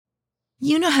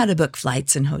You know how to book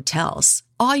flights and hotels.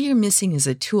 All you're missing is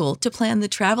a tool to plan the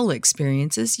travel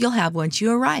experiences you'll have once you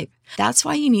arrive. That's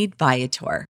why you need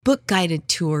Viator. Book guided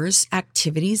tours,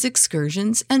 activities,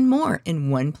 excursions, and more in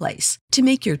one place to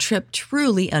make your trip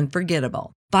truly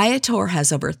unforgettable. Viator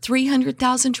has over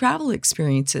 300,000 travel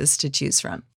experiences to choose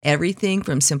from. Everything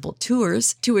from simple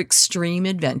tours to extreme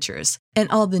adventures and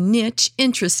all the niche,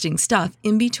 interesting stuff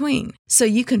in between. So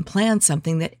you can plan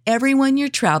something that everyone you're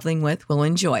traveling with will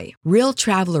enjoy. Real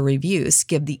traveler reviews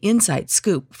give the inside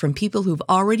scoop from people who've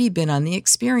already been on the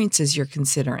experiences you're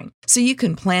considering. So you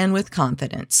can plan with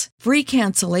confidence. Free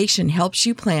cancellation helps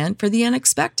you plan for the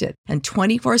unexpected. And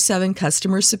 24/7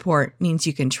 customer support means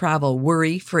you can travel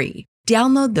worry-free.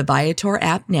 Download the Viator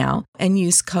app now and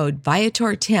use code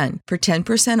Viator10 for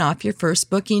 10% off your first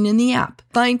booking in the app.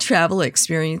 Find travel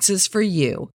experiences for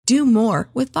you. Do more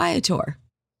with Viator.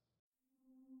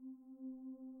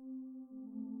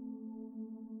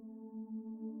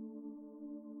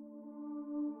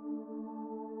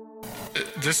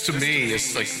 This to me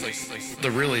is like the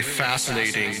really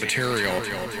fascinating material.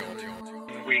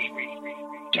 We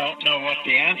don't know what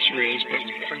the answer is, but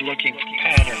we're looking for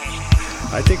patterns.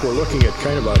 I think we're looking at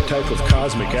kind of a type of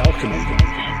cosmic alchemy.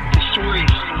 The story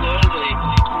slowly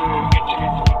grew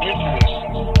into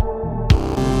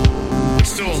this.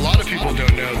 Still, a lot of people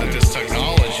don't know that this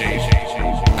technology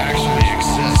actually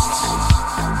exists.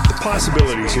 The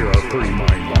possibilities here are pretty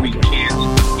mind-boggling. We can't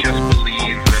just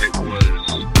believe that it was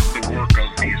the work of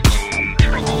these lone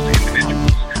troubled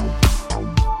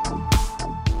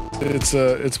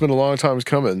individuals. It's been a long time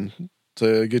coming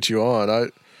to get you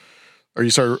on.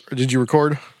 Did you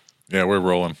record? Yeah, we're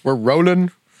rolling. We're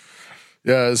rolling.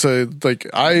 Yeah, so like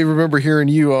I remember hearing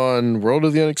you on World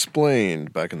of the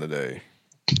Unexplained back in the day.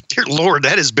 Dear Lord,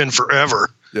 that has been forever.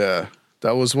 Yeah,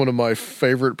 that was one of my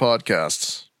favorite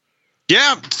podcasts.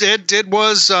 Yeah, it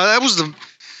was. That was the.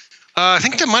 I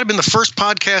think that might have been the first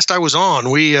podcast I was on.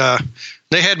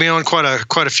 They had me on quite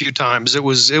a few times. It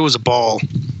was a ball.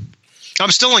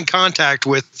 I'm still in contact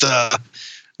with the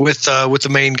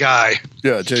main guy.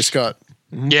 Yeah, Jay Scott.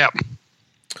 Mm-hmm. Yeah.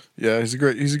 Yeah, he's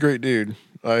a great dude.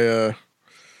 I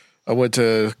went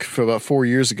to for about 4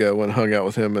 years ago and hung out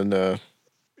with him in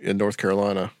North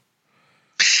Carolina.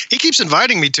 He keeps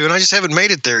inviting me to, and I just haven't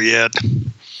made it there yet.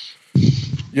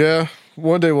 Yeah,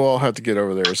 one day we'll all have to get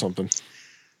over there or something.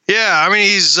 Yeah, I mean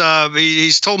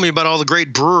he's told me about all the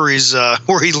great breweries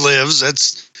where he lives.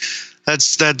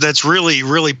 That's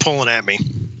really pulling at me.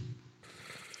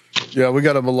 Yeah, we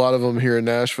got a lot of them here in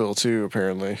Nashville too,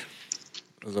 apparently,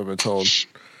 as I've been told.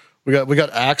 We got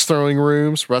axe throwing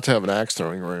rooms. We're about to have an axe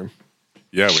throwing room.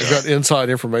 Yeah, we got inside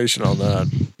information on that.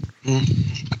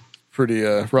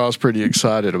 Rob's pretty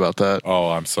excited about that.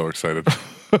 Oh, I'm so excited.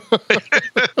 And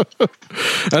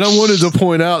I wanted to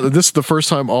point out that this is the first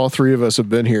time all three of us have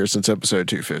been here since episode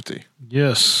 250.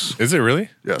 Yes. Is it really?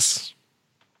 Yes.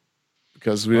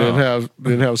 Because we didn't have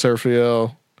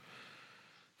Seraphiel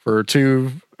for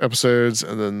 2 episodes,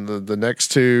 and then the next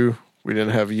 2 we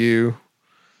didn't have you,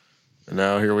 and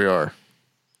now here we are.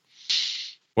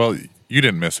 Well, you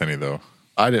didn't miss any though.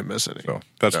 I didn't miss any. So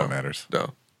that's what matters.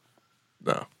 No.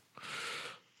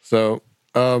 So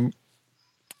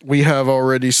we have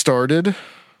already started.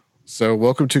 So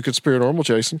welcome to Conspiranormal,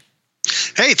 Jason.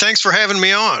 Hey, thanks for having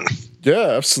me on.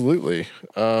 Yeah, absolutely.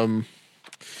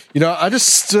 I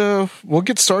just we'll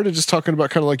get started just talking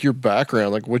about kind of like your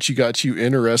background, like what got you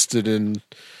interested in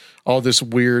all this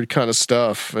weird kind of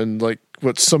stuff, and like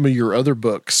what some of your other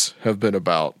books have been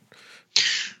about.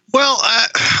 Well,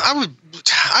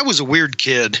 I was a weird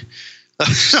kid.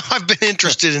 I've been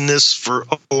interested in this for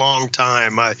a long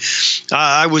time.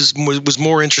 I was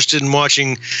more interested in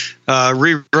watching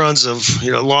reruns of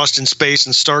Lost in Space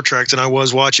and Star Trek than I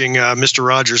was watching Mr.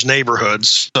 Rogers' Neighborhood.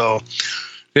 So,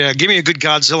 yeah, give me a good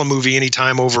Godzilla movie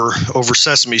anytime over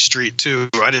Sesame Street too.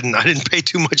 I didn't pay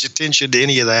too much attention to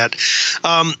any of that.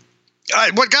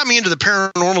 What got me into the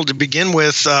paranormal to begin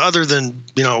with, other than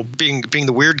being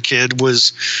the weird kid,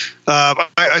 was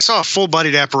I saw a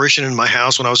full-bodied apparition in my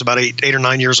house when I was about 8 or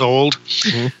 9 years old.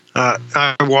 Mm-hmm.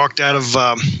 I walked out of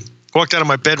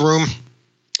my bedroom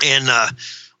and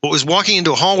was walking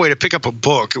into a hallway to pick up a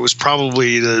book. It was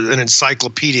probably an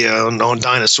encyclopedia on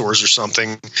dinosaurs or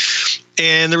something,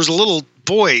 and there was a little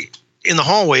boy in the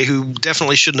hallway who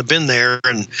definitely shouldn't have been there.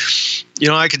 And,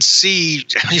 I could see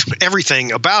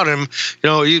everything about him,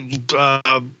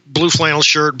 blue flannel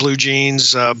shirt, blue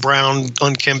jeans, brown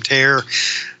unkempt hair.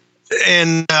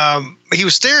 And he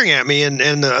was staring at me. And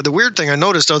the weird thing I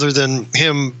noticed, other than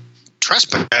him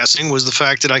trespassing, was the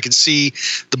fact that I could see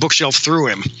the bookshelf through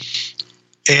him.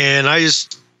 And I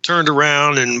just turned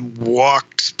around and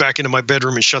walked back into my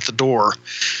bedroom and shut the door.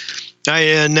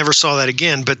 I never saw that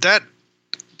again, but that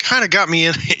kind of got me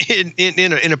in a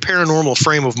paranormal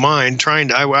frame of mind.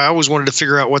 I always wanted to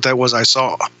figure out what that was I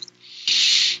saw.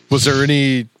 Was there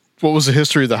any? What was the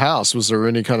history of the house? Was there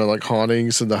any kind of like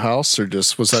hauntings in the house, or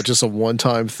was that just a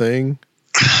one-time thing?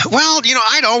 Well,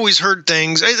 I'd always heard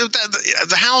things.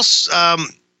 The house,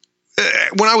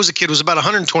 when I was a kid, was about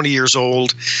 120 years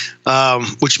old,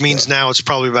 which means now it's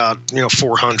probably about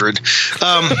 400.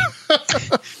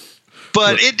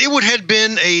 But it had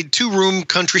been a 2-room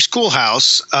country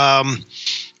schoolhouse.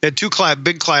 Had 2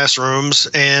 big classrooms,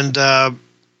 and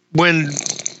when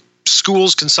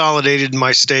schools consolidated in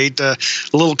my state, the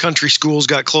little country schools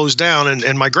got closed down,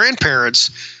 and my grandparents,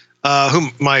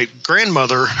 whom my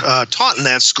grandmother taught in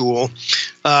that school,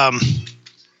 had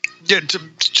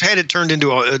it turned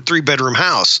into a 3-bedroom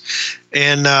house.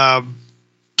 And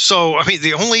so, I mean,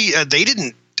 they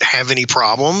didn't have any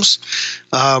problems.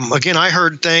 Again, I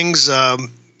heard things.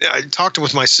 I talked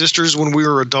with my sisters when we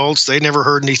were adults. They never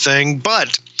heard anything,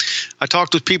 but I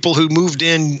talked with people who moved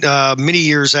in many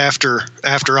years after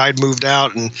I'd moved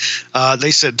out, and they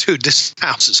said, dude, this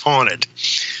house is haunted.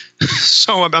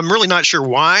 So I'm really not sure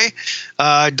why.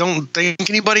 I don't think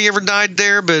anybody ever died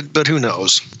there, but who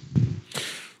knows?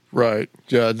 Right.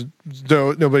 Yeah.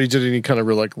 No, nobody did any kind of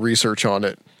real research on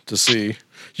it to see.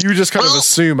 You just kind of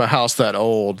assume a house that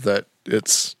old that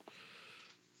it's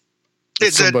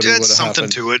something to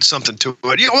it. Something to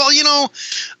it.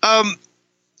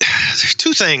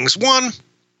 Two things. One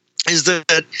is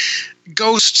that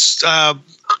ghosts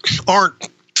aren't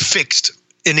fixed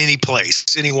in any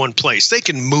one place. They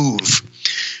can move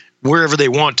wherever they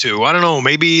want to. I don't know.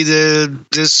 Maybe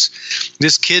this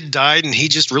kid died and he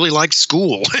just really liked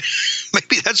school.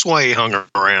 Maybe that's why he hung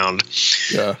around.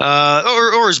 Yeah.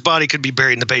 Or his body could be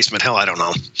buried in the basement. Hell, I don't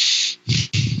know.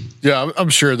 Yeah, I'm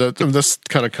sure that's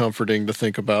kind of comforting to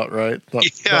think about, right?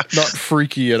 Not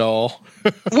freaky at all.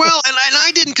 Well, and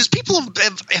I didn't, because people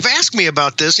have asked me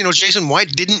about this. Jason, why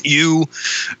didn't you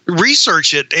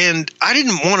research it? And I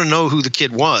didn't want to know who the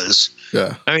kid was.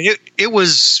 Yeah, I mean, it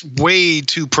was way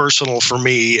too personal for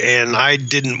me, and I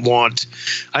didn't want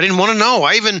to know.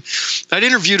 I'd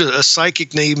interviewed a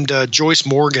psychic named Joyce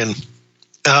Morgan.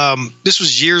 This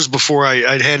was years before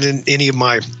I'd had any of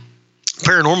my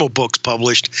paranormal books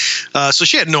published, so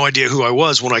she had no idea who I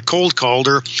was when I cold called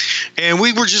her, and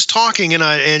we were just talking,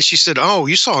 and she said, "Oh,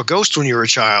 you saw a ghost when you were a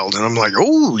child?" And I'm like,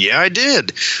 "Oh, yeah, I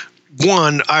did."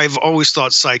 One, I've always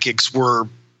thought psychics were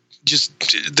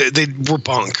they were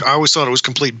bunk. I always thought it was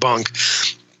complete bunk.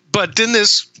 But then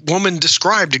this woman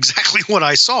described exactly what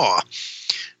I saw,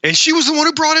 and she was the one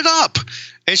who brought it up.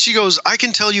 And she goes, "I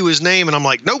can tell you his name," and I'm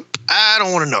like, "Nope, I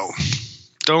don't want to know.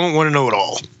 Don't want to know at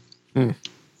all."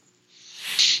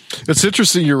 It's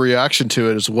interesting your reaction to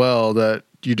it as well, that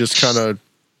you just kind of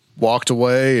walked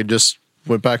away and just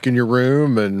went back in your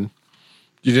room, and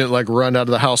you didn't run out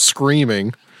of the house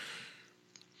screaming,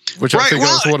 which I think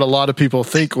is what a lot of people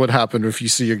think would happen if you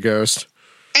see a ghost.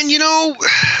 And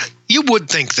you would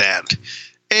think that.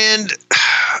 And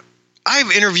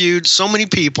I've interviewed so many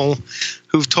people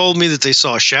who've told me that they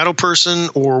saw a shadow person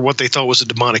or what they thought was a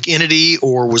demonic entity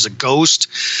or was a ghost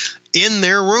in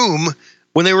their room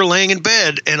when they were laying in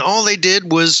bed, and all they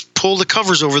did was pull the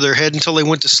covers over their head until they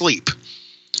went to sleep.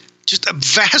 Just a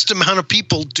vast amount of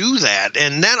people do that,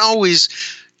 and that always,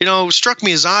 struck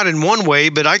me as odd in one way,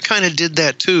 but I kind of did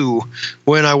that too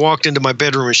when I walked into my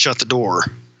bedroom and shut the door.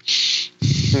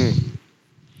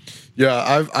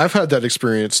 Yeah, I've had that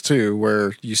experience too,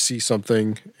 where you see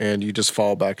something and you just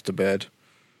fall back to bed,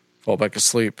 fall back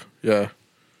asleep. Yeah,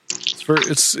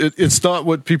 it's not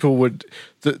what people would.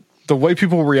 The way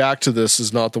people react to this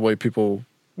is not the way people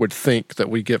would think that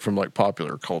we get from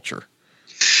popular culture.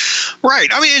 Right.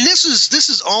 I mean, and this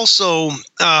is also,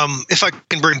 if I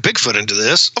can bring Bigfoot into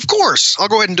this, of course, I'll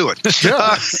go ahead and do it.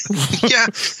 Yeah. Yeah.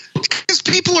 Because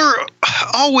people are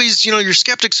always, your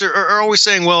skeptics are always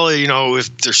saying, well,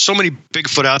 if there's so many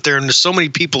Bigfoot out there and there's so many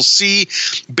people see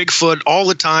Bigfoot all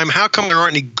the time, how come there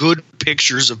aren't any good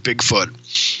pictures of Bigfoot?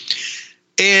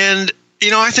 And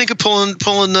I think of pulling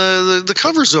the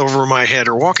covers over my head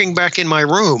or walking back in my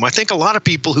room. I think a lot of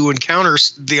people who encounter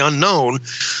the unknown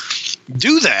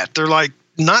do that. They're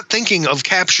not thinking of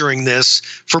capturing this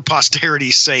for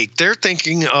posterity's sake. They're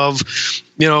thinking of,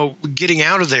 getting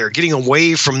out of there, getting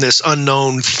away from this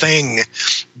unknown thing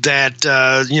that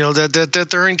that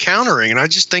they're encountering. And I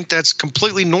just think that's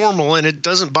completely normal, and it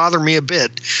doesn't bother me a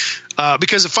bit.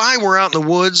 Because if I were out in the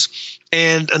woods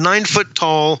and a 9-foot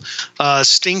tall,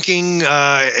 stinking,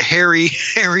 hairy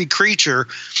creature,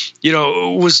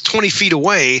 was 20 feet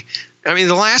away, I mean,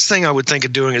 the last thing I would think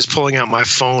of doing is pulling out my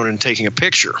phone and taking a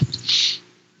picture.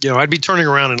 I'd be turning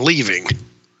around and leaving.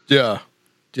 Yeah.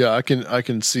 I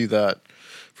can see that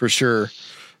for sure.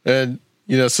 And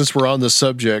since we're on the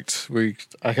subject,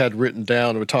 I had written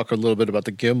down, we talk a little bit about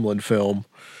the Gimlin film.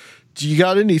 Do you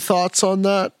got any thoughts on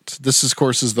that? This, of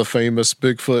course, is the famous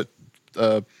Bigfoot,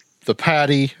 the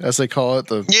Patty, as they call it.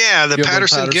 The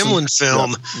Patterson Gimlin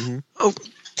film.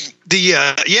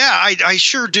 Yeah. Mm-hmm. I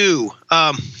sure do.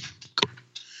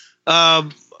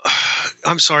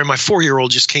 I'm sorry, my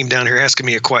 4-year-old just came down here asking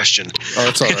me a question. Oh,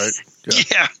 that's all right.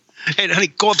 Yeah. Hey, honey,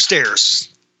 go upstairs.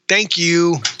 Thank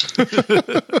you.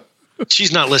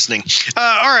 She's not listening.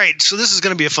 All right, so this is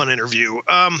going to be a fun interview.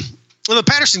 The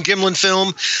Patterson Gimlin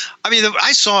film, I mean,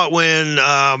 I saw it when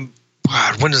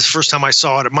was the first time I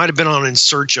saw it? It might have been on In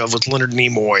Search Of with Leonard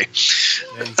Nimoy,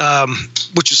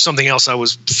 which is something else I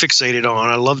was fixated on.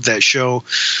 I loved that show.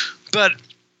 But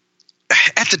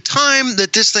at the time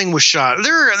that this thing was shot,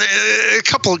 there are a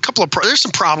couple of there's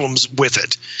some problems with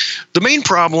it. The main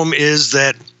problem is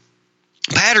that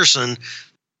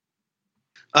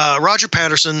Roger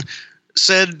Patterson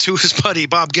said to his buddy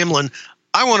Bob Gimlin,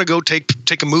 I want to go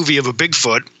take a movie of a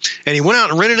Bigfoot. And he went out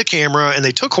and rented a camera, and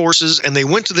they took horses, and they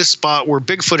went to this spot where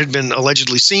Bigfoot had been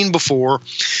allegedly seen before.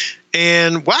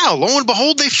 And wow, lo and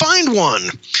behold, they find one.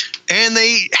 And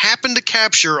they happened to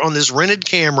capture on this rented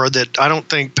camera that I don't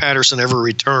think Patterson ever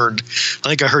returned. I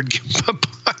think I heard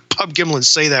Bob Gimlin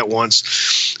say that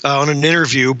once on an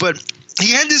interview. But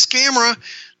he had this camera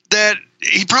that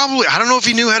he probably, I don't know if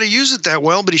he knew how to use it that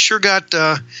well, but he sure got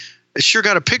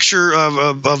a picture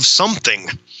of something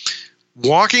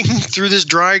walking through this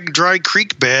dry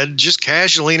creek bed, just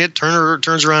casually, and it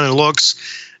turns around and looks,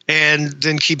 and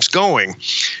then keeps going.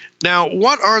 Now,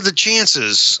 what are the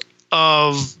chances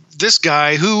of this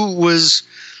guy, who was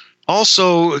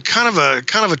also kind of a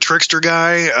trickster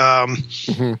guy,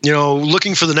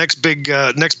 looking for the next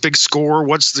big score?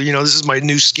 What's this is my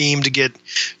new scheme to get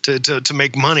to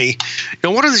make money.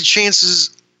 What are the chances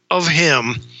of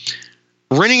him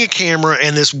renting a camera,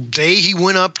 and this day he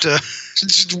went up to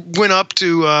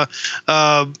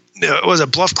was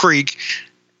it Bluff Creek?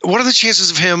 What are the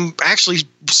chances of him actually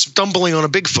stumbling on a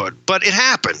Bigfoot? But it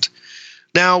happened.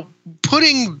 Now,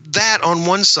 putting that on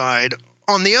one side,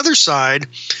 on the other side,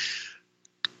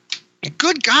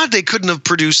 good God, they couldn't have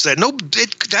produced that.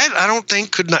 That I don't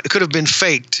think could have been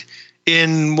faked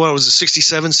in, what was it,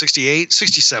 67, 68?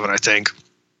 67, I think.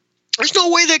 There's no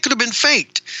way that could have been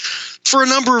faked for a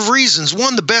number of reasons.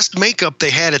 One, the best makeup they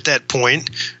had at that point,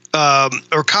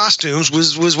 or costumes,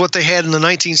 was what they had in the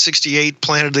 1968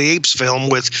 Planet of the Apes film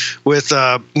with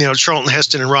Charlton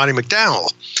Heston and Roddy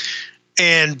McDowall.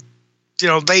 And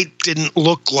they didn't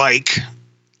look like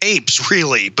apes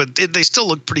really, but they still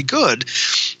look pretty good.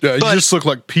 Yeah, you just look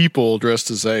like people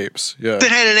dressed as apes. Yeah, that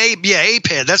had an ape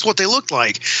head. That's what they looked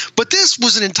like. But this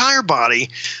was an entire body.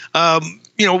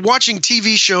 Watching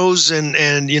TV shows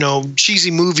and cheesy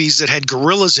movies that had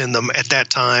gorillas in them at that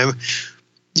time,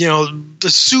 the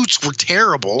suits were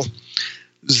terrible.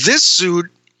 This suit,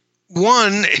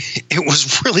 one, it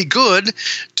was really good.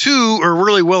 Two, or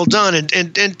really well done,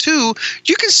 and two,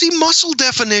 you can see muscle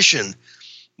definition,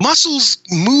 muscles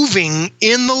moving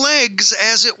in the legs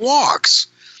as it walks.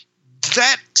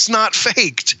 That's not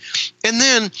faked. And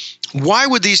then, why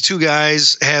would these two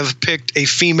guys have picked a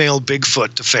female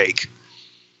Bigfoot to fake?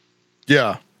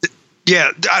 Yeah.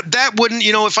 Yeah, that wouldn't,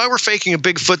 if I were faking a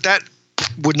Bigfoot, that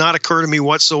would not occur to me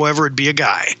whatsoever. It'd be a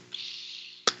guy.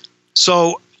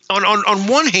 So on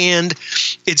one hand,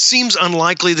 it seems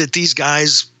unlikely that these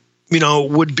guys,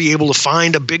 would be able to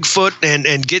find a Bigfoot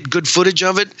and get good footage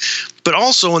of it. But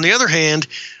also, on the other hand,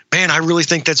 man, I really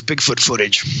think that's Bigfoot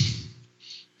footage.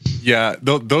 Yeah,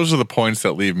 those are the points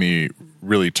that leave me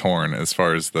really torn as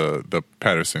far as the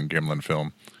Patterson Gimlin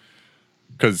film.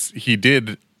 Because he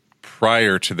did,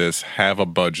 prior to this, have a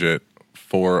budget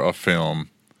for a film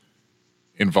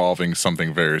involving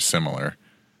something very similar.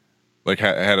 Like,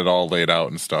 had it all laid out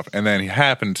and stuff. And then he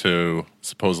happened to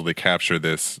supposedly capture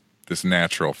this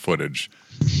natural footage,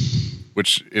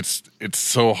 which it's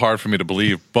so hard for me to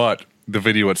believe. But the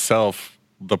video itself,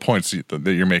 the points that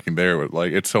you're making there,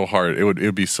 like, it's so hard. It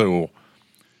would be so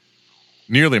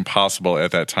nearly impossible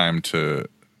at that time to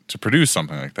produce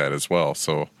something like that as well.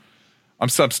 So I'm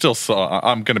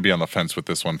going to be on the fence with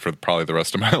this one for probably the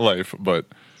rest of my life. But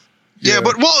yeah,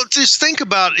 but just think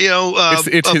about it's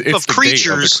the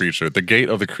creatures. The gait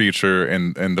of the creature,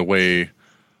 and the way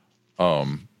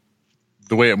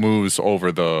it moves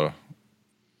over the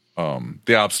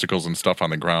obstacles and stuff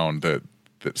on the ground that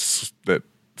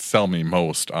sell me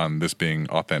most on this being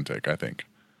authentic, I think.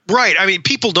 Right. I mean,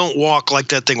 people don't walk like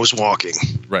that thing was walking.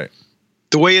 Right.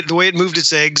 The way it moved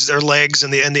its legs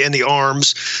and the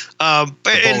arms, The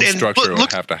bone and structure it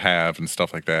look, would have and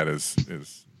stuff like that is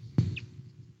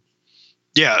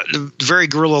yeah, very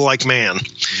gorilla-like man.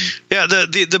 Yeah,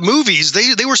 the movies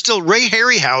they were still, Ray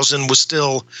Harryhausen was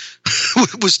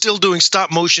still doing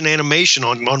stop motion animation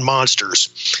on monsters.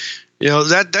 You know,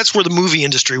 that's where the movie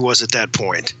industry was at that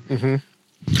point.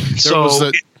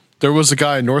 There was a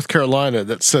guy in North Carolina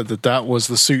that said that was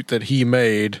the suit that he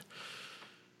made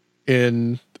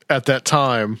at that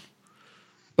time,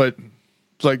 but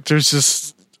like there's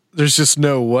just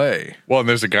no way. well, and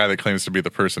there's a guy that claims to be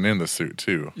the person in the suit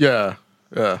too. Yeah.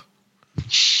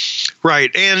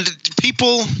 Right, and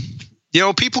people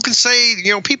can say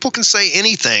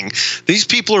anything. These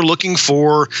people are looking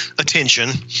for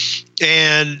attention,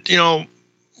 and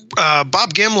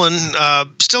Bob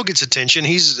Gimlin still gets attention.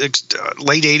 He's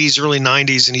late 80s, early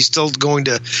 90s, and he's still going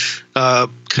to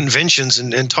conventions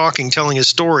and telling his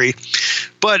story.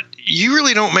 But you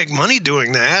really don't make money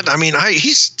doing that. I mean,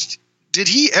 did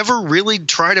he ever really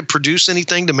try to produce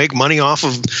anything to make money off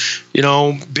of,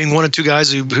 being one of two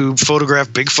guys who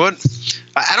photographed Bigfoot?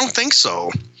 I don't think so.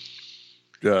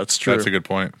 Yeah, that's true. That's a good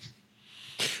point.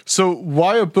 So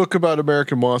why a book about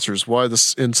American monsters? Why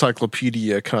this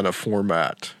encyclopedia kind of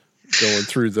format going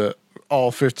through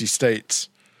all 50 states?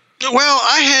 Well,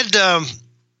 I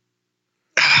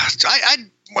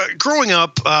had, growing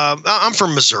up, I'm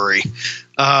from Missouri.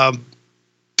 In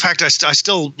fact, I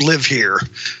still live here.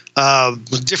 A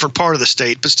different part of the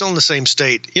state, but still in the same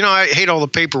state. I hate all the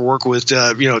paperwork with,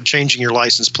 changing your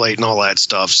license plate and all that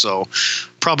stuff. So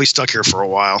probably stuck here for a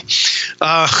while.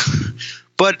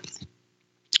 But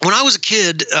when I was a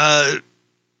kid,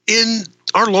 in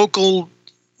our local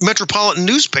metropolitan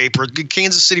newspaper,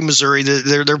 Kansas City, Missouri,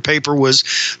 their paper was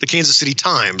the Kansas City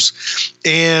Times.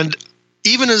 And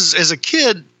even as a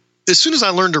kid, as soon as I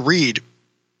learned to read,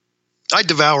 I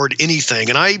devoured anything,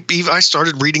 and I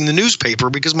started reading the newspaper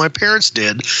because my parents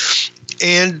did,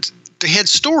 and they had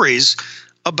stories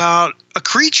about a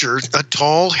creature, a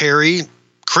tall, hairy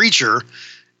creature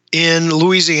in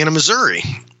Louisiana, Missouri,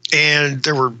 and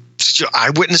there were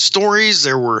eyewitness stories.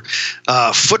 There were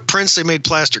footprints they made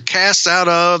plaster casts out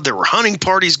of. There were hunting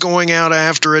parties going out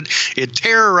after it. It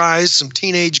terrorized some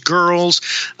teenage girls.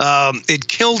 It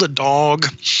killed a dog,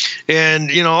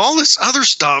 and all this other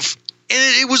stuff. And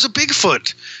it was a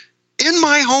Bigfoot in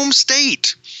my home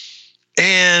state.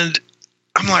 And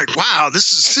I'm like, wow,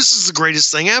 this is the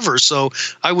greatest thing ever. So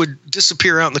I would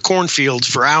disappear out in the cornfields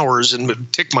for hours and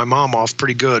would tick my mom off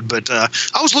pretty good. But I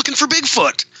was looking for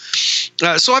Bigfoot.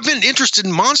 So I've been interested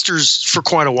in monsters for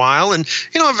quite a while. And,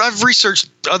 I've researched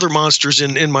other monsters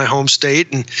in my home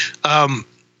state, and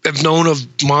have known of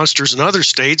monsters in other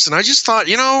states. And I just thought,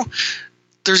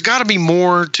 there's got to be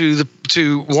more to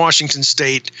Washington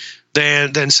State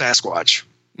than Sasquatch.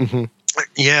 Mm-hmm.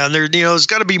 Yeah, there's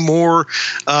got to be more,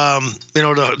 to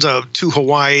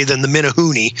Hawaii than the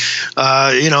Minahuni,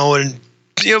 and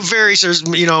varies. There's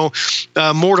more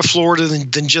to Florida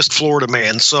than just Florida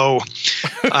Man. So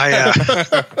I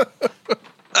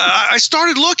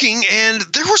started looking, and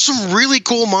there were some really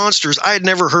cool monsters I had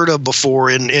never heard of before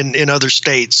in other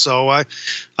states. So I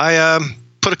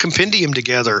put a compendium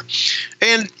together,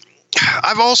 and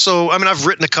I've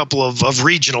written a couple of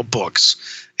regional books,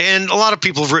 and a lot of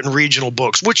people have written regional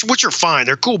books, which are fine.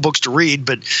 They're cool books to read.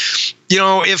 But,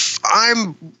 if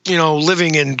I'm,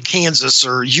 living in Kansas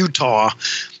or Utah,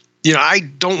 I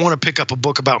don't want to pick up a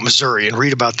book about Missouri and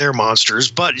read about their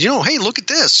monsters. But, hey, look at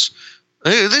this.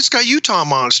 It's got Utah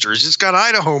monsters. It's got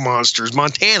Idaho monsters,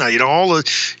 Montana, all the,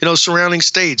 surrounding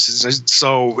states.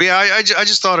 So, yeah, I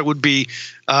just thought it would be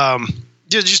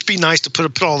just be nice to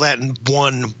put all that in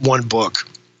one book.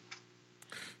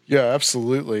 Yeah,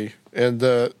 absolutely. And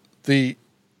the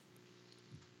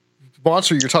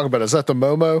monster you're talking about, is that the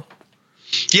Momo?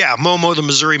 Yeah, Momo, the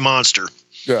Missouri monster.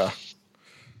 Yeah.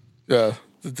 Yeah.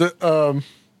 And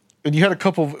you had a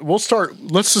couple let's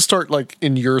just start like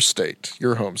in your state,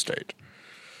 your home state.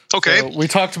 Okay. So we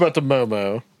talked about the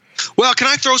Momo. Well, can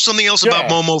I throw something else about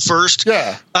Momo first?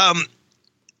 Yeah.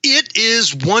 It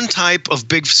is one type of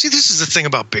See, this is the thing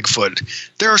about Bigfoot.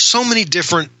 There are so many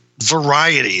different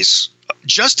varieties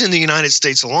just in the United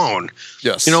States alone.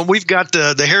 Yes. We've got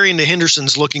the Harry and the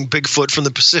Hendersons looking Bigfoot from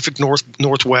the Pacific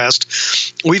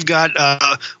Northwest. We've got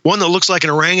one that looks like an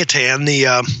orangutan, the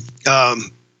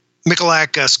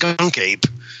Michalak skunk ape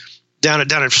down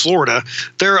in Florida.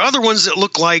 There are other ones that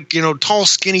look like, tall,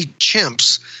 skinny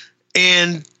chimps.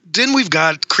 And then we've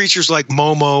got creatures like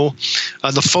Momo,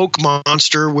 the folk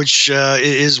monster, which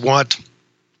is what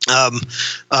The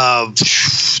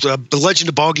Legend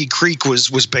of Boggy Creek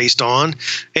was based on,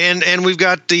 and we've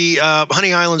got the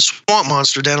Honey Island swamp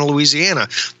monster down in Louisiana.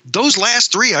 Those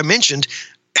last three I mentioned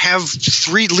have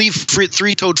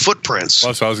three-toed footprints.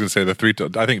 Also, I was going to say the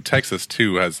three-toed. I think Texas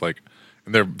too has like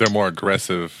they're more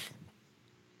aggressive.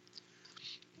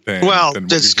 Well,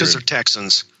 it's because they're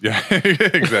Texans. Yeah,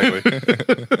 exactly.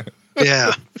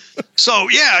 Yeah. So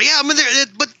yeah. I mean,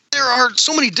 there are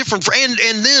so many different,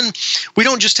 and then we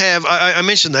don't just have. I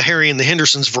mentioned the Harry and the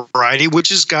Hendersons variety, which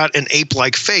has got an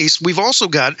ape-like face. We've also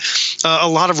got a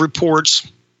lot of reports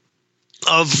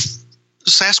of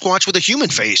Sasquatch with a human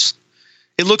face.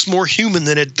 It looks more human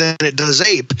than it does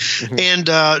ape. Mm-hmm. And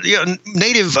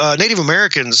Native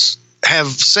Americans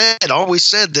have always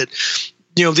said that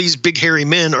these big hairy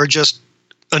men are just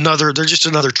another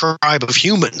tribe of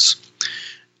humans.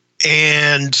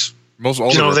 And most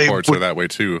older reports are that way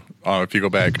too. If you go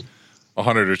back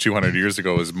 100 or 200 years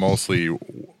ago, it was mostly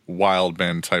wild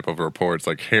men type of reports.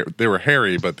 Like they were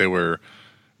hairy, but they were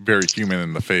very human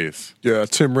in the face. Yeah,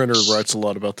 Tim Renner writes a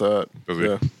lot about that.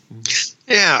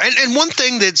 Yeah, and one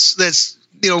thing that's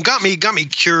got me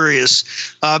curious.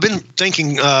 I've been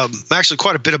thinking actually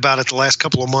quite a bit about it the last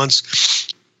couple of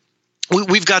months.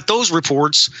 We've got those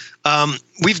reports.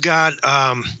 We've got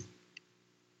God,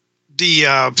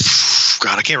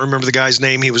 I can't remember the guy's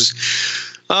name.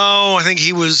 I think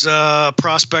he was a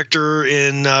prospector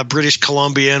in British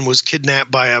Columbia and was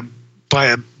kidnapped by a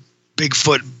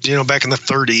Bigfoot, back in the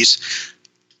 30s.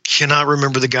 Cannot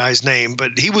remember the guy's name,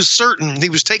 but he was certain he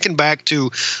was taken back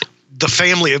to the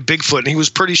family of Bigfoot, and he was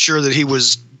pretty sure that he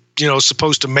was,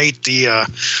 supposed to mate this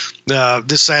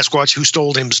Sasquatch who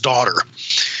stole him's daughter.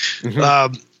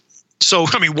 Mm-hmm. So,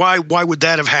 I mean, why would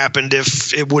that have happened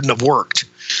if it wouldn't have worked?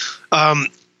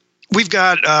 We've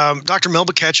got Dr.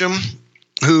 Melba Ketchum,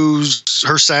 who's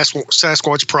her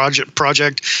Sasquatch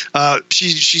project.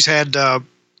 She's had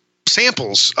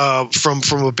samples from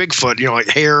a Bigfoot, like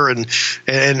hair and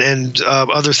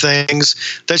other things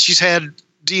that she's had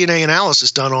DNA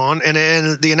analysis done on,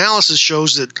 and the analysis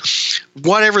shows that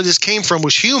whatever this came from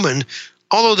was human,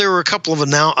 although there were a couple of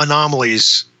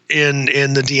anomalies in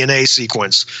the DNA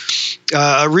sequence.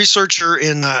 A researcher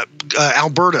in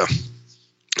Alberta,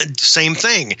 same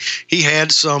thing. He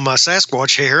had some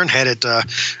Sasquatch hair and had it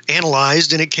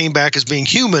analyzed, and it came back as being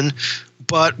human,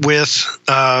 but with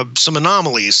some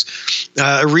anomalies.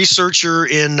 A researcher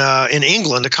in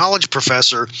England, a college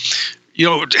professor,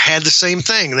 had the same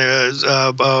thing. There's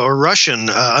a Russian,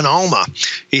 an Alma.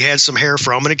 He had some hair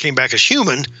from, and it came back as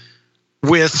human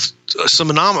with some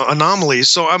anomalies.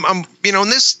 So I'm in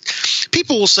this,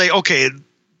 people will say, okay,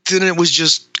 then it was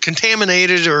just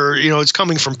contaminated, or it's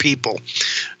coming from people.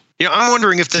 I'm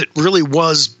wondering if that really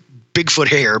was Bigfoot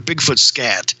hair, Bigfoot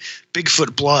scat,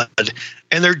 Bigfoot blood,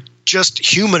 and they're just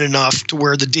human enough to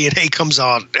where the DNA comes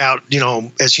out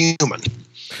as human.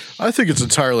 I think it's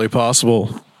entirely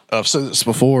possible. I've said this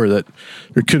before, that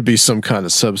there could be some kind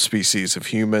of subspecies of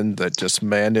human that just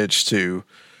managed to,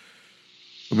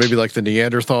 maybe like the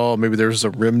Neanderthal, maybe there's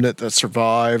a remnant that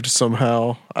survived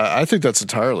somehow. I think that's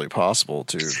entirely possible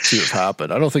to have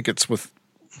happened. I don't think that's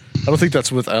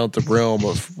without the realm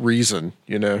of reason,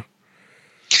 And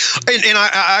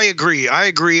I agree.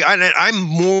 I'm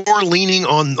more leaning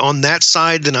on that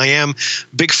side than I am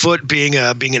Bigfoot being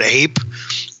an ape,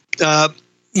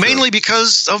 mainly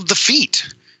because of the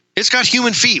feet. It's got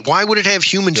human feet. Why would it have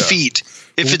human feet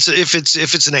if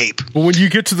it's an ape? Well, when you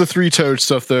get to the three-toed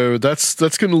stuff, though, that's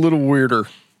getting a little weirder.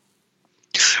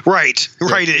 Right.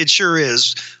 It sure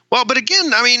is. Well, but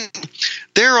again, I mean,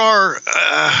 there are.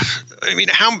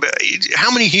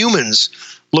 How many humans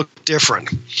look different?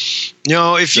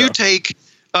 If you take.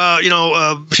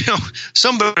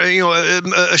 Somebody,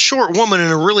 a short woman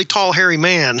and a really tall, hairy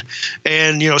man,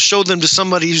 and showed them to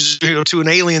somebody who's, to an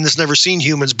alien that's never seen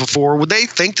humans before, would they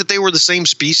think that they were the same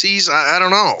species? I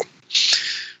don't know.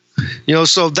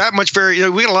 So that much we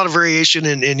got a lot of variation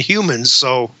in humans.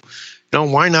 So,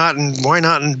 why not in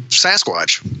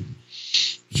Sasquatch?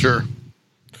 Sure.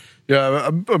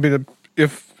 Yeah, I mean,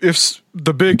 if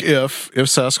Sasquatch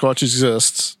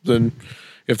exists, then.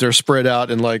 If they're spread out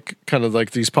in kind of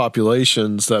these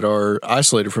populations that are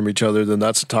isolated from each other, then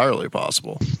that's entirely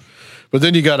possible. But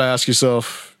then you got to ask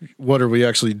yourself, what are we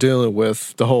actually dealing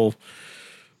with? The whole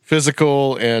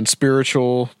physical and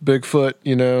spiritual Bigfoot,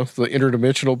 the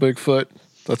interdimensional Bigfoot.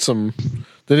 That's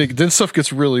then stuff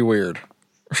gets really weird.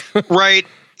 Right.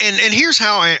 And here's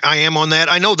how I am on that.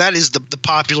 I know that is the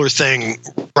popular thing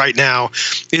right now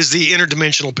is the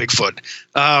interdimensional Bigfoot.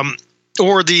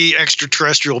 Or the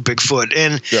extraterrestrial Bigfoot.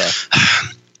 And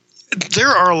there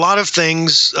are a lot of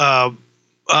things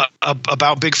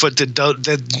about Bigfoot that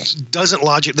doesn't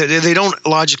they don't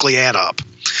logically add up.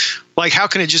 Like, how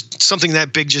can something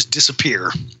that big just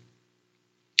disappear?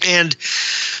 And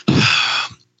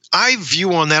I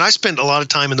view on that. I spent a lot of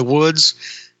time in the woods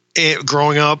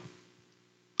growing up,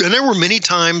 and there were many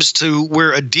times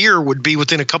where a deer would be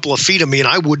within a couple of feet of me, and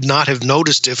I would not have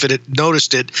noticed if it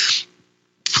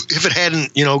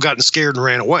hadn't, gotten scared and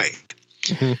ran away.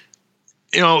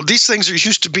 Mm-hmm. These things are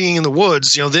used to being in the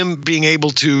woods. Them being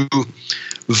able to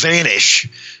vanish,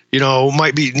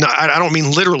 might be not, I don't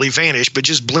mean literally vanish, but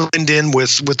just blend in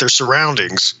with their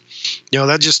surroundings.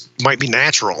 That just might be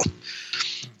natural.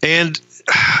 And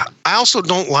I also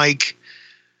don't like.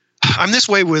 I'm this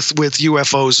way with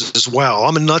UFOs as well.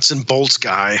 I'm a nuts and bolts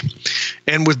guy,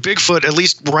 and with Bigfoot, at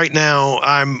least right now,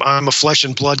 I'm a flesh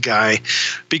and blood guy,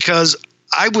 because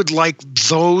I would like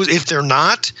those. If they're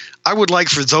not, I would like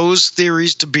for those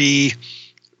theories to be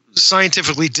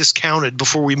scientifically discounted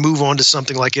before we move on to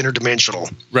something like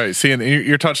interdimensional. Right. See, and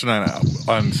you're touching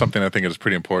on something I think is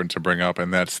pretty important to bring up,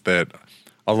 and that's that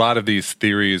a lot of these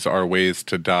theories are ways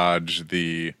to dodge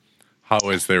the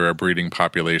 "how is there a breeding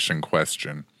population"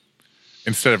 question.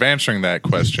 Instead of answering that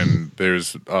question,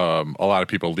 there's a lot of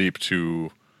people leap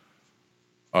to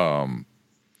a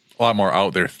lot more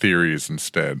out there theories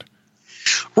instead.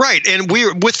 Right, and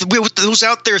we're with those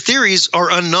out there theories are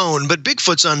unknown, but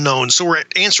Bigfoot's unknown, so we're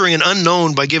answering an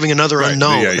unknown by giving another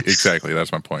unknown. Yeah, exactly.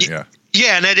 That's my point. Yeah.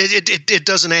 Yeah, and it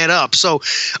doesn't add up. So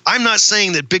I'm not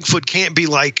saying that Bigfoot can't be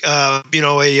like an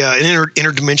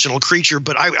interdimensional creature,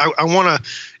 but I want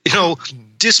to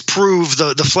disprove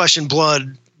the flesh and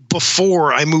blood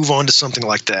before I move on to something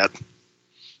like that.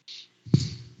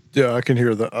 Yeah, I can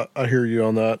hear that. I hear you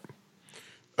on that.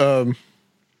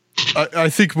 I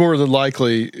think more than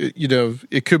likely,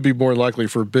 it could be more likely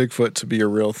for Bigfoot to be a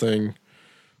real thing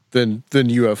than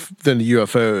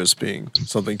UFOs being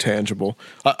something tangible.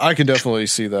 I can definitely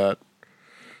see that.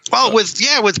 Well, with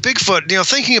Bigfoot,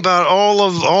 thinking about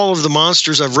all of the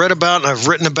monsters I've read about and I've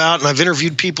written about and I've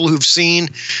interviewed people who've seen,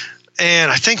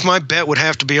 and I think my bet would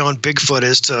have to be on Bigfoot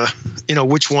as to,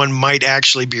 which one might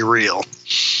actually be real.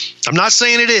 I'm not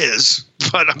saying it is,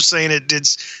 but I'm saying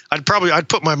I'd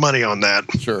put my money on that.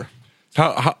 Sure.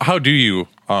 How do you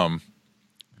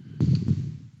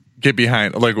get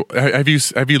behind? Like, have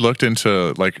you looked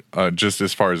into just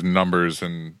as far as numbers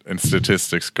and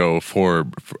statistics go for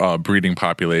breeding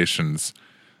populations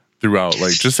throughout,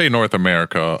 just say North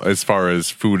America, as far as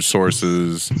food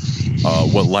sources,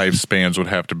 what lifespans would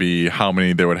have to be, how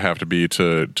many there would have to be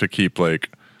to keep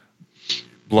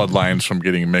bloodlines from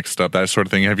getting mixed up, that sort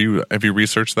of thing. Have you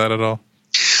researched that at all?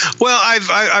 Well,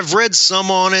 I've read some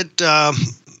on it,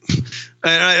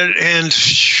 and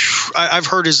I've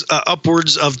heard is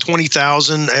upwards of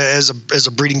 20,000 as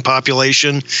a breeding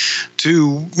population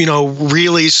to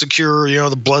really secure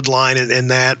the bloodline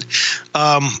and that.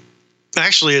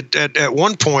 Actually, at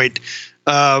one point,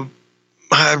 I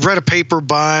read a paper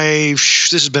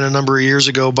this has been a number of years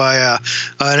ago, by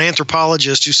an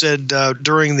anthropologist who said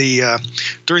during the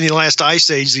last ice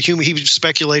age, he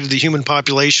speculated the human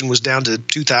population was down to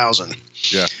 2,000.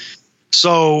 Yeah.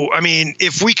 So, I mean,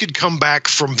 if we could come back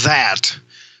from that,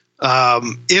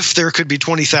 if there could be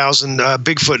 20,000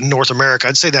 Bigfoot in North America,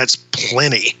 I'd say that's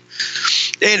plenty.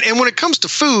 And when it comes to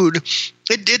food,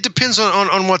 it depends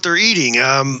on what they're eating.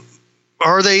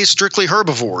 Are they strictly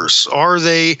herbivores? Are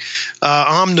they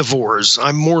omnivores?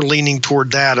 I'm more leaning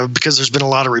toward that because there's been a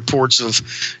lot of reports of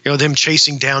them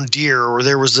chasing down deer, or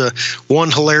there was one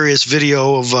hilarious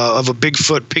video of a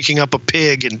Bigfoot picking up a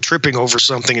pig and tripping over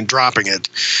something and dropping it.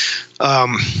 I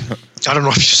don't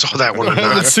know if you saw that one or not. I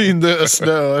haven't seen this.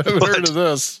 No, I haven't heard of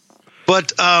this.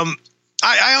 But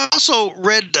I also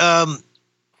read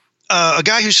a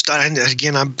guy who's studying.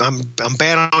 Again, I'm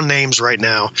bad on names right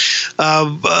now.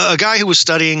 A guy who was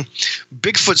studying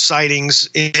Bigfoot sightings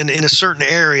in a certain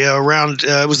area around.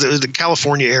 It was the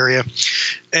California area,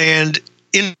 and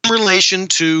in relation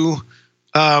to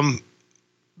the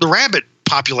rabbit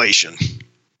population,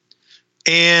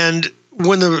 and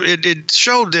when it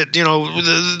showed that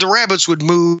the rabbits would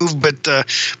move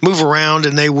around,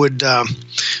 and they would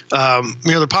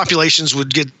the populations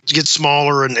would get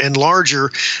smaller and larger,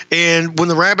 and when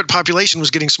the rabbit population was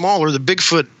getting smaller, the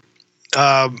Bigfoot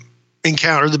the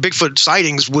Bigfoot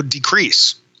sightings would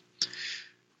decrease,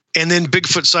 and then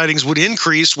Bigfoot sightings would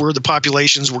increase where the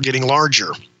populations were getting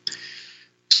larger.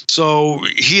 So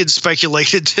he had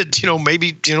speculated that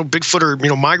maybe Bigfoot are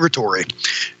migratory,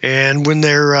 and when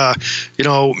their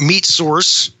meat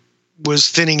source was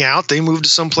thinning out, they moved to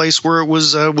some place where it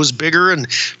was bigger and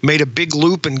made a big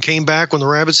loop and came back when the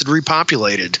rabbits had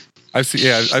repopulated. I've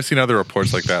seen other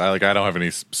reports like that. I don't have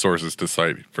any sources to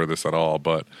cite for this at all,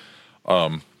 but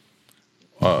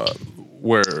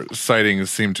where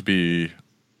sightings seem to be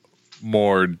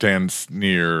more dense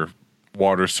near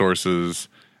water sources,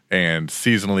 and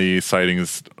seasonally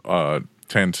sightings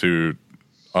tend to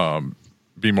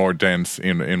be more dense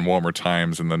in warmer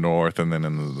times in the north and then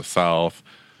in the south,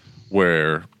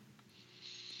 where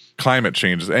climate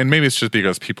changes, and maybe it's just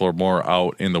because people are more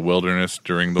out in the wilderness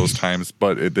during those times,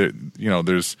 but there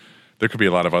could be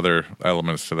a lot of other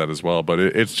elements to that as well. But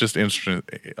it's just interesting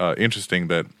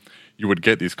that you would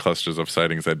get these clusters of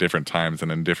sightings at different times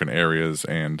and in different areas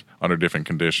and under different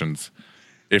conditions.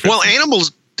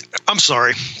 Animals. I'm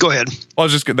sorry. Go ahead. Well,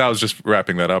 that was just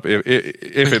wrapping that up. If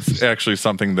it's actually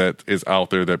something that is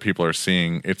out there that people are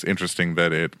seeing, it's interesting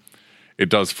that it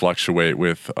does fluctuate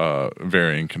with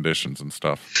varying conditions and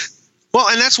stuff. Well,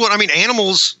 and that's what I mean.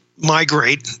 Animals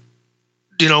migrate.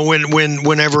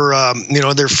 Whenever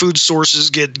their food sources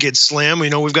get slim.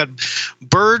 We've got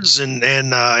birds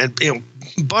and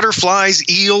butterflies,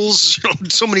 eels.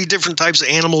 So many different types of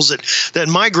animals that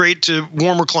migrate to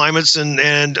warmer climates and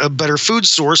a better food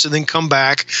source, and then come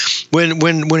back when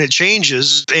it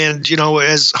changes. And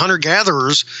as hunter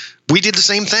gatherers, we did the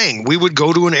same thing. We would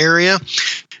go to an area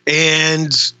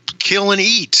and kill and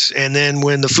eat, and then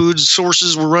when the food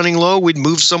sources were running low, we'd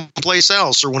move someplace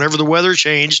else, or whenever the weather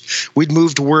changed, we'd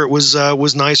move to where it was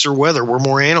nicer weather, where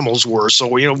more animals were. So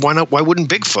why not? Why wouldn't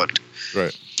Bigfoot?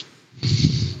 Right.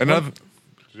 Another. Did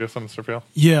you have something, Sir Phil?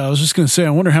 Yeah, I was just going to say,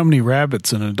 I wonder how many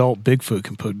rabbits an adult Bigfoot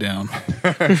can put down.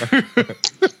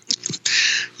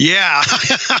 Yeah,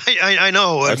 I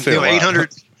know.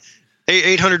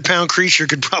 800-pound creature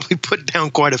could probably put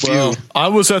down quite a few. Well, I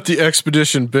was at the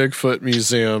Expedition Bigfoot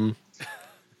Museum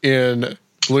in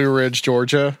Blue Ridge,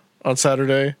 Georgia on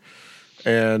Saturday,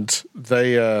 and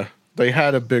they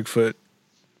had a Bigfoot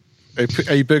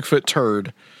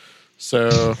turd.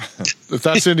 So if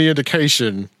that's any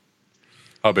indication.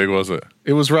 How big was it?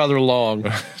 It was rather long.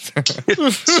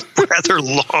 Rather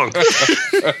long.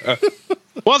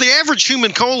 Well, the average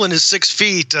human colon is 6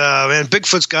 feet, and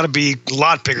Bigfoot's got to be a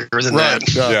lot bigger than that.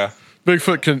 Yeah.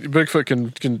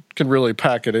 Bigfoot can really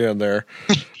pack it in there.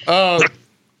 So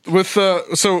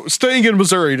staying in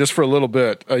Missouri just for a little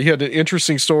bit, you had an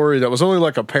interesting story that was only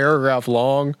like a paragraph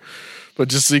long, but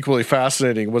just equally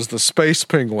fascinating. Was the space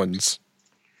penguins?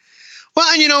 Well,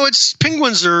 and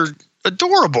penguins are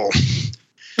adorable,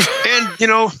 and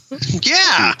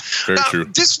yeah, very true.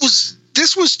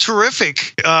 This was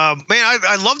terrific. Man,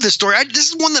 I love this story. This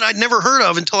is one that I'd never heard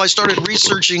of until I started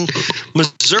researching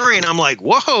Missouri, and I'm like,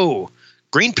 whoa,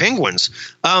 green penguins.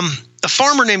 A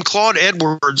farmer named Claude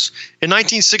Edwards in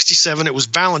 1967, it was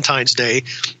Valentine's Day.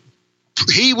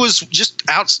 He was just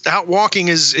out walking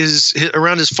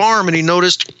around his farm, and he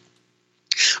noticed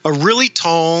a really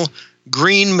tall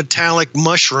green metallic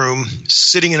mushroom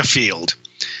sitting in a field.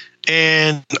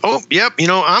 And,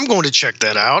 I'm going to check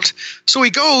that out. So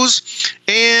he goes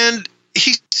and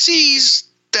he sees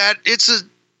that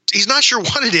he's not sure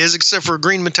what it is except for a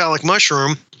green metallic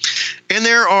mushroom. And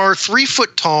there are 3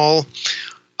 foot tall,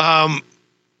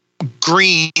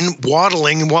 green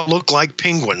waddling what looked like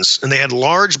penguins. And they had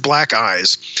large black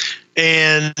eyes.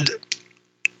 And,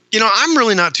 I'm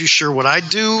really not too sure what I'd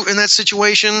do in that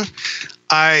situation.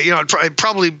 I'd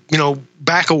probably,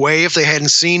 back away if they hadn't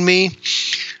seen me.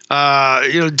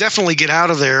 Definitely get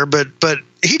out of there. But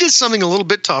he did something a little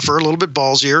bit tougher, a little bit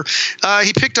ballsier.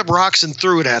 He picked up rocks and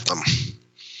threw it at them.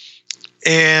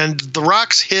 And the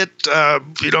rocks hit,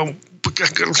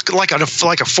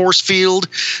 like a force field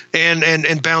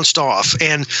and bounced off.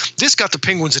 And this got the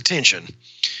penguins' attention.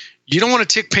 You don't want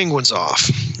to tick penguins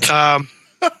off.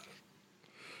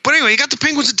 But anyway, he got the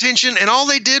penguins' attention, and all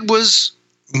they did was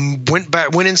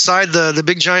went inside the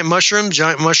big giant mushroom.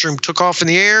 Giant mushroom took off in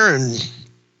the air and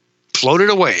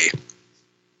floated away.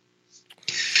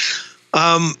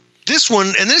 This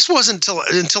one, and this wasn't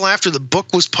until after the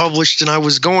book was published and I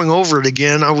was going over it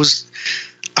again, I was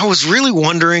really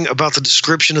wondering about the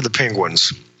description of the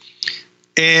penguins.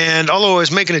 And although I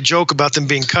was making a joke about them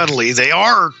being cuddly, they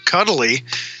are cuddly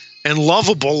and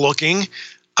lovable looking.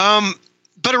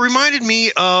 But it reminded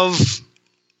me of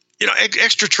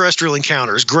extraterrestrial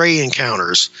encounters, gray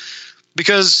encounters,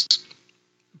 because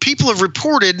people have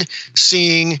reported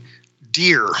seeing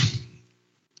deer,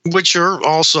 which are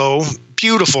also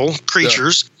beautiful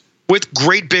creatures with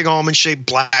great big almond-shaped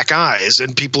black eyes.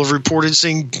 And people have reported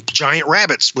seeing giant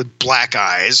rabbits with black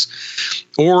eyes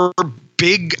or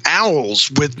big owls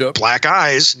with black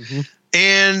eyes. Mm-hmm.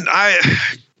 And I,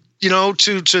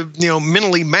 to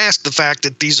mentally mask the fact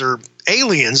that these are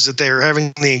aliens that they're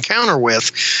having the encounter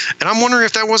with. And I'm wondering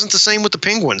if that wasn't the same with the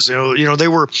penguins. They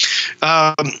were,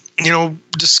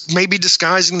 maybe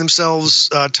disguising themselves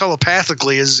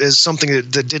telepathically as something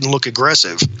that didn't look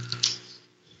aggressive.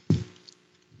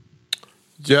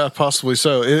 Yeah, possibly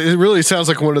so. It really sounds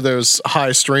like one of those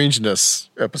high strangeness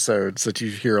episodes that you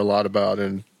hear a lot about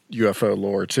in UFO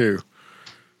lore too.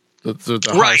 The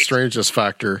high strangeness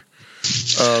factor.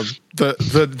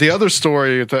 The other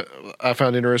story that I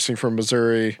found interesting from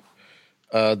Missouri,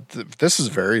 this is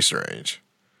very strange,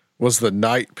 was the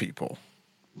night people.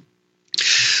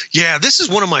 Yeah, this is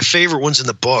one of my favorite ones in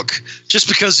the book, just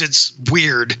because it's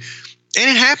weird. And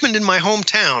it happened in my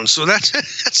hometown, so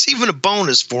that's even a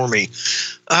bonus for me.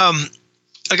 A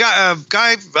guy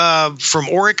from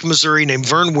Orick, Missouri, named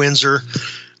Vern Windsor.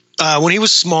 When he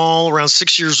was small, around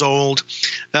 6 years old,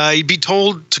 he'd be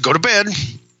told to go to bed,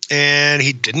 and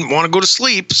he didn't want to go to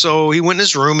sleep, so he went in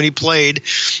his room and he played.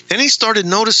 And he started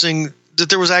noticing that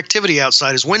there was activity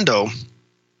outside his window,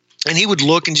 and he would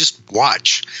look and just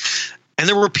watch. And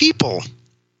there were people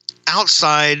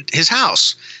outside his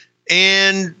house,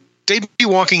 and they'd be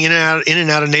walking in and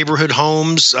out of neighborhood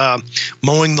homes,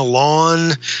 mowing the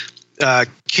lawn.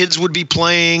 Kids would be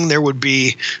playing. There would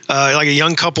be like a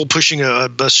young couple pushing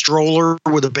a stroller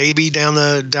with a baby down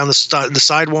the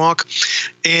sidewalk,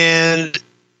 and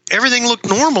everything looked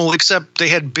normal except they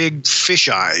had big fish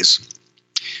eyes,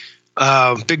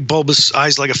 big bulbous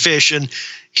eyes like a fish, and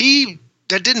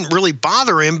that didn't really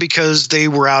bother him because they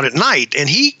were out at night, and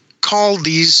he called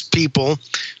these people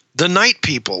the night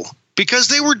people, because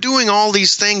they were doing all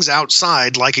these things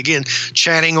outside, like, again,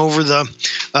 chatting over the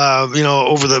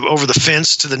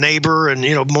fence to the neighbor and,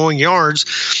 mowing yards.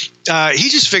 He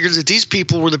just figured that these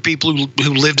people were the people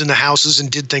who lived in the houses and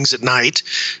did things at night.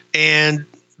 And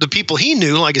the people he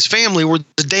knew, like his family, were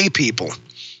the day people.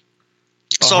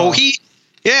 So to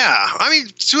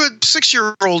a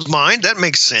 6-year-old mind, that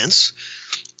makes sense.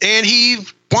 And he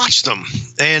watched them.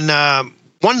 And,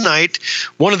 one night,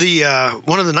 one of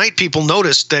the night people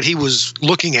noticed that he was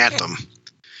looking at them,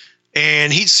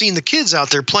 and he'd seen the kids out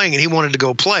there playing, and he wanted to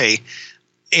go play.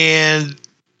 And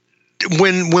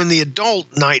when the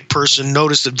adult night person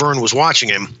noticed that Vern was watching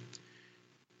him,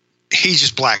 he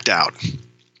just blacked out,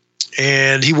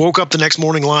 and he woke up the next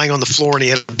morning lying on the floor, and he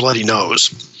had a bloody nose.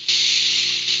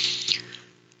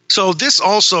 So this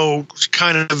also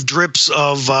kind of drips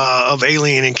of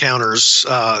alien encounters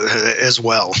as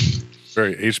well.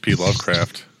 Very H.P.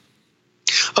 Lovecraft.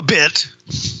 A bit.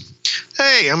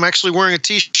 Hey, I'm actually wearing a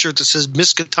T-shirt that says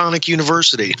Miskatonic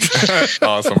University.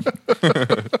 Awesome.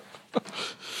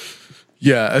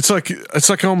 Yeah, it's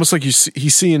like almost like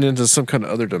he's seeing into some kind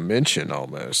of other dimension.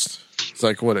 Almost, it's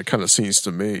like what it kind of seems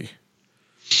to me.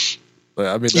 But,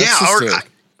 I mean, that's just a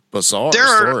bizarre. There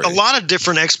are story. a lot of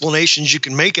different explanations you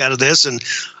can make out of this, and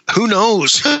who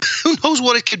knows? Who knows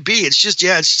what it could be? It's just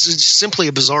it's simply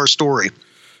a bizarre story.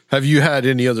 Have you had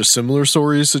any other similar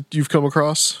stories that you've come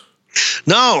across?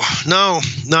 No,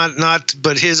 not.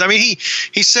 But his. I mean,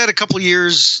 he said a couple of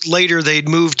years later they'd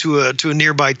moved to a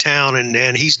nearby town,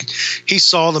 and he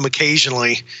saw them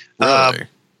occasionally. Really?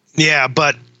 Yeah,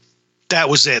 but that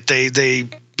was it. They he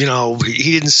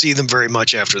didn't see them very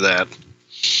much after that.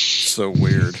 So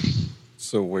weird.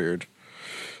 So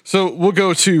we'll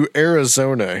go to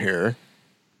Arizona here,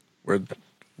 where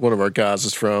one of our guys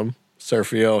is from.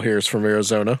 Serfiel here is from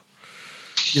Arizona.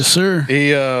 Yes, sir. He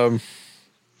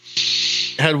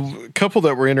had a couple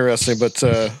that were interesting, but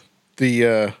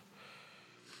the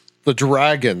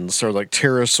dragons are like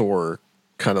pterosaur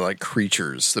kind of like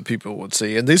creatures that people would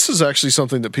see, and this is actually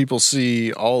something that people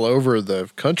see all over the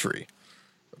country,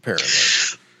 apparently.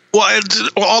 Well,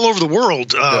 all over the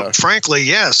world. Frankly,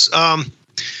 yes.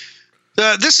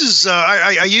 This is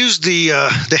I used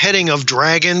the heading of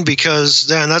dragon because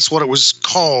then that's what it was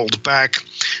called back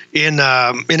in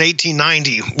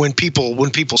 1890 when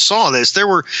people saw this. There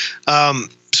were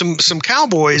some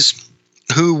cowboys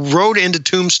who rode into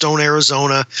Tombstone,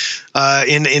 Arizona,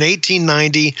 in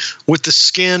 1890 with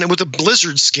a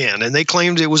blizzard skin, and they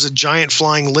claimed it was a giant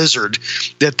flying lizard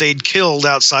that they'd killed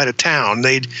outside of town.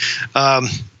 They'd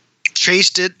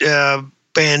chased it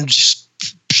and just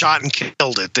shot and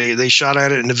killed it. They shot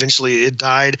at it and eventually it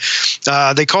died.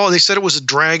 They said it was a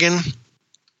dragon,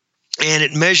 and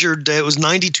it was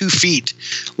 92 feet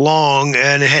long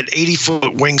and it had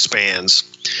 80-foot wingspans.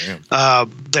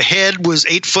 The head was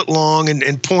 8 foot long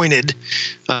and pointed.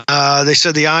 They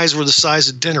said the eyes were the size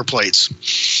of dinner plates,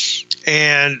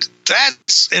 and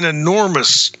that's an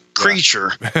enormous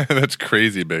creature. Yeah. That's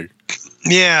crazy big.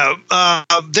 Yeah.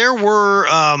 There were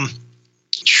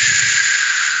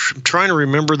I'm trying to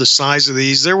remember the size of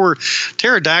these. There were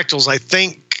pterodactyls, I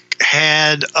think,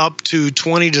 had up to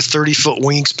 20 to 30 foot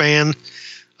wingspan.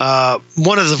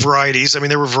 One of the varieties, I mean,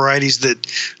 there were varieties that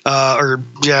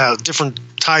different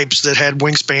types that had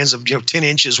wingspans of 10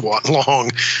 inches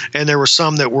long, and there were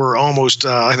some that were almost,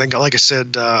 I think, like I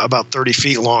said, about 30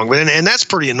 feet long. But and that's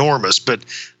pretty enormous, but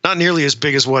not nearly as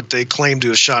big as what they claim to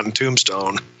have shot in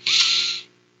Tombstone.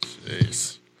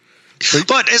 Jeez.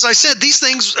 But as I said, these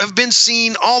things have been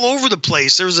seen all over the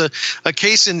place. There was a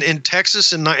case in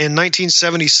Texas in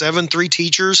 1977. 3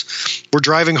 teachers were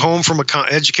driving home from an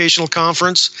educational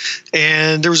conference,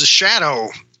 and there was a shadow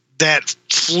that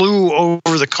flew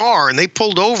over the car, and they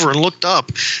pulled over and looked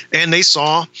up, and they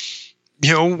saw,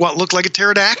 what looked like a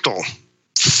pterodactyl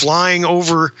flying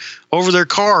over their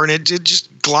car, and it just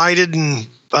glided and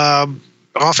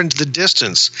off into the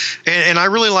distance. And I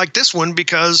really like this one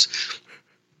because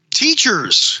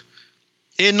teachers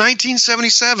in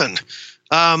 1977,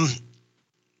 I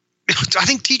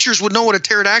think teachers would know what a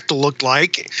pterodactyl looked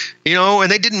like, and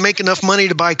they didn't make enough money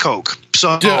to buy Coke.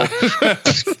 So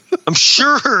I'm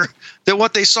sure that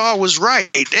what they saw was right.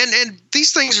 And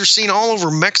these things are seen all over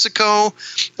Mexico,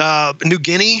 New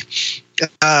Guinea.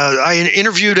 I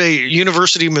interviewed a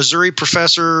University of Missouri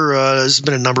professor. This has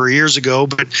been a number of years ago,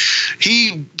 but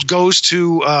he goes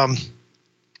to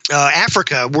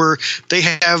Africa, where they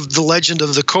have the legend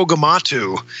of the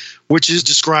Kogamatu, which is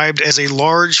described as a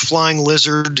large flying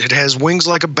lizard. It has wings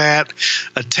like a bat,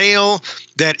 a tail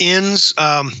that ends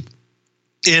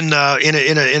in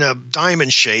a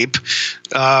diamond shape.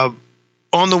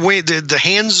 On the wing, the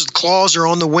hands, claws are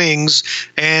on the wings,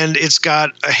 and it's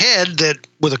got a head that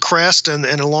with a crest and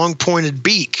a long pointed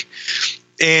beak.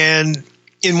 And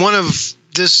in one of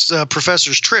this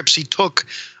professor's trips, he took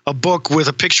a book with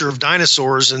a picture of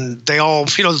dinosaurs, and they all,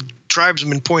 the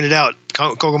tribesmen pointed out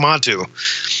Kogamatu,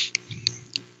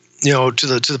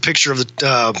 to the picture of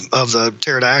the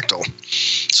pterodactyl.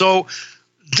 So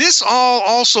this all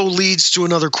also leads to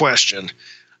another question: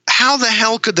 how the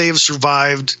hell could they have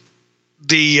survived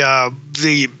the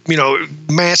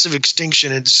massive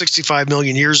extinction in 65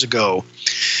 million years ago?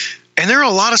 And there are a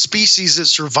lot of species that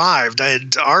survived.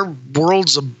 Our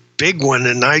world's a big one,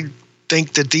 and I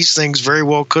think that these things very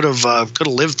well could have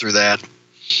lived through that.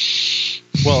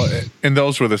 Well, and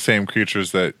those were the same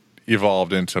creatures that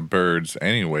evolved into birds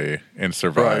anyway and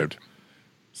survived. Right.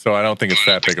 So I don't think it's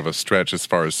that big of a stretch as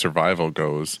far as survival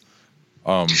goes.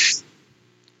 How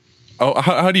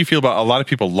do you feel about, a lot of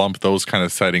people lump those kind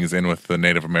of sightings in with the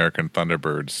Native American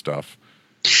Thunderbird stuff?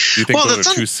 Do you think those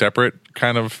are two separate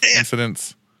kind of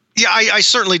incidents? Yeah, I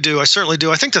certainly do. I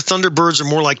think the Thunderbirds are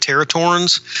more like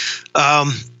Teratorns.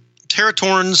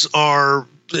 Teratorns are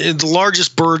the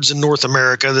largest birds in North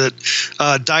America that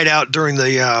died out during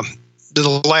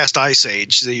the last ice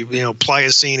age, the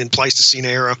Pliocene and Pleistocene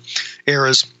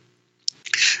eras,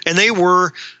 and they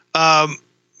were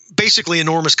basically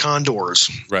enormous condors,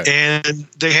 right? And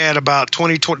they had about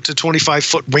 20 to 25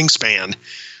 foot wingspan,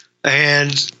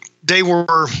 and they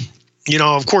were,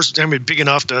 of course, big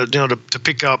enough to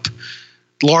pick up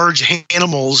large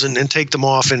animals and take them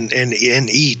off and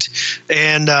eat.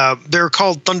 And they're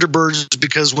called Thunderbirds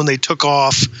because when they took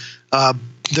off,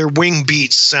 their wing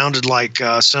beats sounded like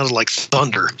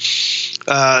thunder.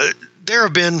 There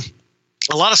have been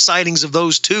a lot of sightings of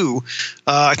those too.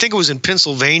 I think it was in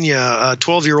Pennsylvania. A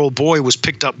 12-year-old boy was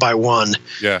picked up by one.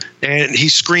 Yeah, and he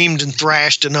screamed and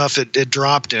thrashed enough it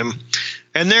dropped him.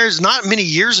 And there's not many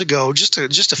years ago, just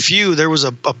a few, there was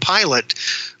a pilot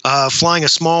flying a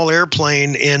small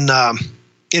airplane in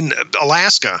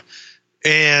Alaska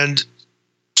and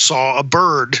saw a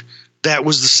bird that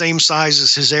was the same size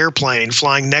as his airplane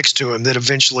flying next to him that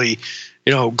eventually,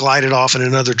 glided off in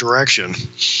another direction.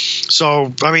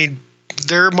 So,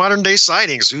 they're modern day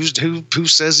sightings. Who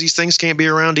says these things can't be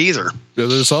around either? Yeah,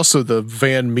 there's also the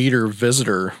Van Meter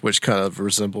visitor, which kind of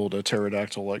resembled a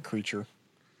pterodactyl-like creature.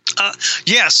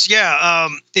 Yes, yeah,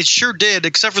 it sure did.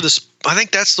 Except for this, I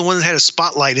think that's the one that had a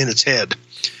spotlight in its head.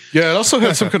 Yeah, it also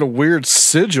had some kind of weird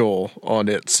sigil on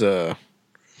its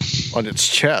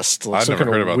chest. I've never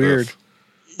heard about weird. This.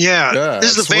 Yeah,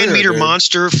 this is the Van Meter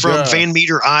monster from Van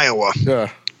Meter, Iowa.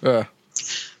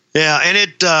 Yeah, and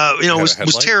it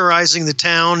was terrorizing the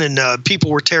town, and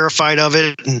people were terrified of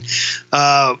it, and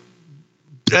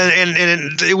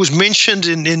it was mentioned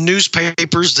in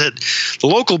newspapers that the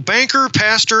local banker,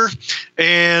 pastor,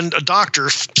 and a doctor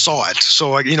saw it.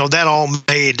 So that all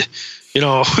made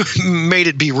made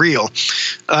it be real.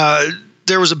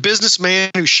 There was a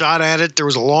businessman who shot at it. There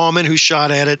was a lawman who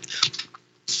shot at it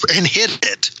and hit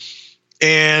it.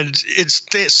 And its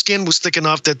skin was thick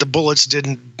enough that the bullets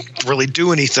didn't really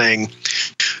do anything.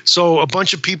 So a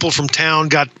bunch of people from town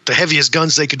got the heaviest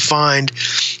guns they could find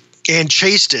and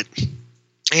chased it,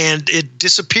 and it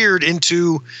disappeared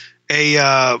into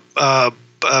a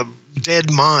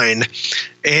dead mine,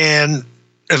 and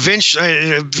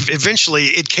eventually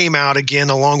it came out again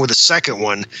along with a second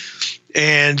one,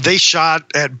 and they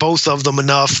shot at both of them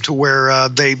enough to where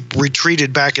they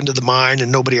retreated back into the mine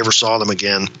and nobody ever saw them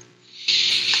again.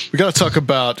 We got to talk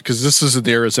about, because this is in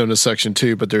the Arizona section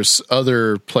too, but there's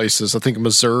other places. I think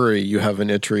Missouri, you have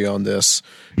an entry on this,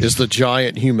 is the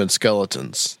giant human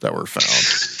skeletons that were found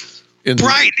in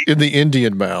the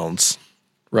Indian mounds.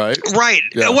 Right.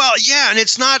 Yeah. Well, yeah. And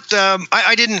it's not,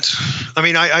 I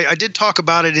did talk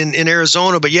about it in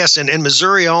Arizona, but yes. And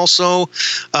Missouri also,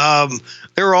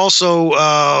 there were also,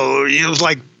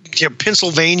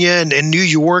 Pennsylvania and New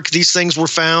York, these things were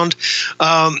found,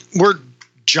 were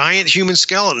giant human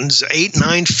skeletons,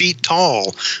 8-9 feet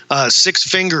tall, 6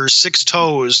 fingers, 6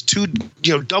 toes, 2,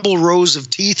 double rows of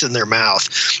teeth in their mouth.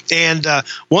 And,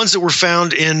 ones that were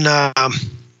found in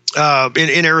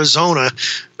Arizona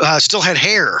still had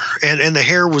hair, and the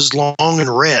hair was long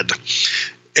and red.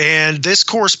 And this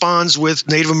corresponds with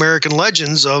Native American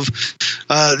legends of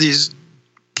these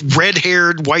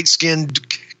red-haired, white-skinned,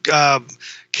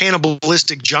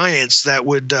 cannibalistic giants that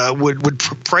would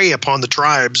prey upon the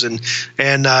tribes and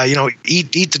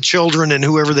eat the children and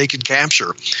whoever they could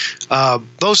capture.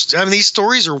 These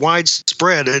stories are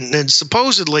widespread, and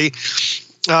supposedly.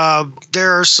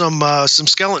 There are some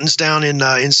skeletons down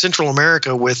in Central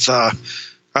America with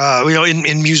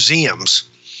in museums,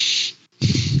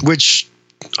 which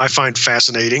I find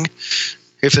fascinating.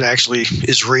 If it actually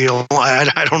is real,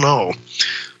 I don't know.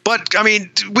 But I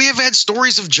mean, we have had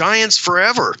stories of giants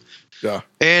forever. Yeah,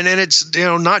 and it's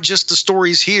not just the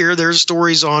stories here. There's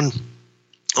stories on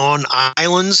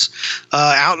islands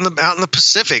out in the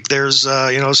Pacific. There's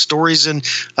stories in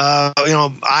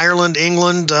Ireland,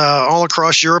 England, all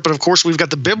across Europe, and of course we've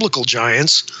got the biblical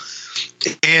giants.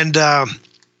 And all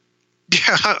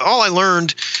I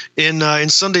learned in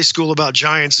Sunday school about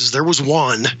giants is there was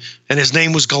one, and his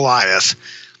name was Goliath.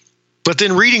 But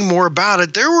then reading more about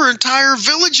it, there were entire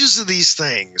villages of these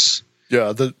things.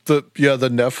 Yeah, the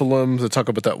Nephilim. They talk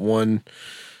about that one.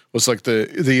 Was like the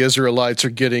Israelites are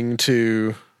getting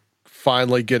to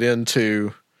finally get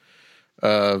into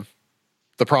the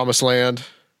promised land,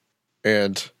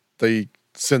 and they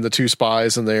send the 2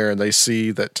 spies in there, and they see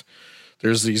that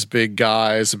there's these big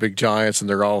guys, the big giants, and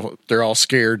they're all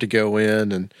scared to go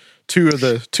in. And two of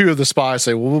the spies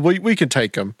say, "Well, we can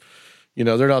take them.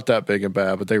 They're not that big and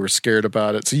bad," but they were scared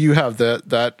about it. So you have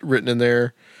that written in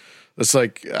there. It's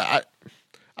like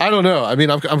I don't know. I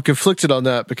mean, I'm conflicted on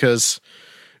that because.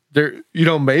 There,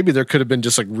 maybe there could have been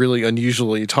just like really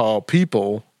unusually tall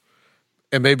people,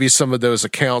 and maybe some of those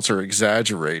accounts are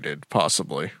exaggerated,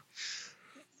 possibly.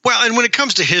 Well, and when it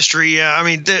comes to history,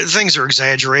 things are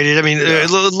exaggerated. I mean,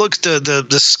 look at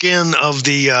the skin of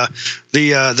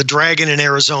the dragon in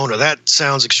Arizona. That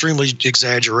sounds extremely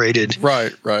exaggerated.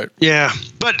 Right. Yeah,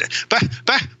 but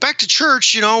back to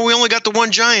church. We only got the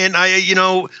one giant. I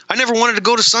never wanted to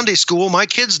go to Sunday school. My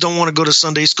kids don't want to go to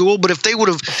Sunday school. But if they would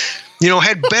have,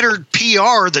 had better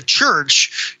PR, the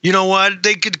church,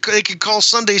 they could call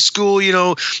Sunday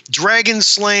school, dragon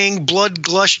slaying, blood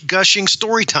gushing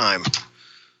story time.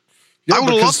 Yeah, I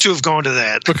would love to have gone to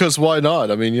that. Because why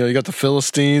not? I mean, you got the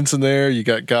Philistines in there. You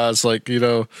got guys like,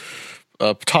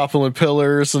 toppling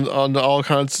pillars and on all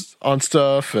kinds on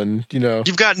stuff. And,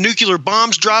 you've got nuclear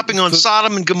bombs dropping on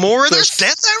Sodom and Gomorrah. There's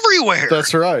death everywhere.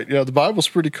 That's right. Yeah. The Bible's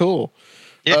pretty cool.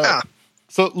 Yeah.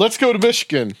 So let's go to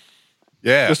Michigan.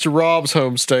 Yeah. Mr. Rob's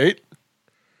home state.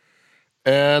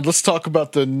 And let's talk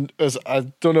about I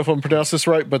don't know if I'm pronouncing this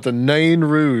right, but the Nain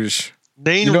Rouge.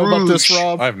 You know about this,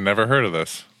 Rob? I've never heard of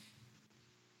this.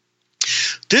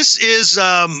 This is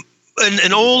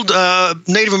an old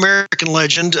Native American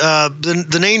legend.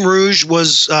 The Nain Rouge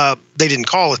was they didn't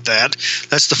call it that.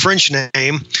 That's the French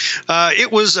name.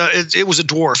 It was a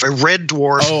dwarf, a red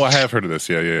dwarf. Oh, I have heard of this.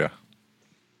 Yeah.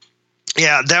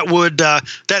 Yeah, that would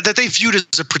that they viewed as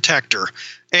a protector.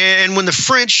 And when the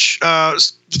French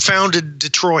founded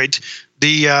Detroit,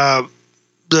 the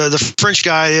French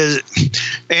guy is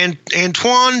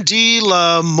Antoine de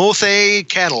la Mothe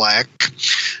Cadillac.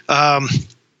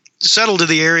 Settled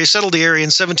the area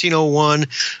in 1701.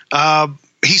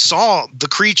 He saw the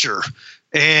creature,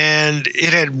 and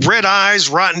it had red eyes,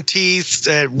 rotten teeth,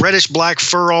 reddish black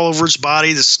fur all over its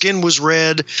body. The skin was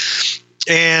red,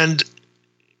 and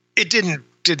it didn't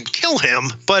kill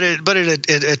him, but it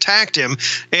attacked him.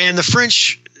 And the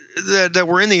French that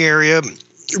were in the area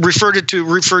referred to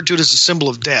it as a symbol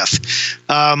of death.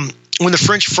 When the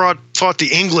French fought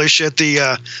the English at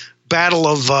the Battle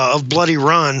of Bloody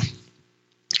Run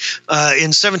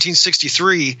in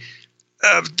 1763,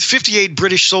 58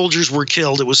 British soldiers were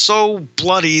killed. It was so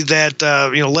bloody that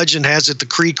legend has it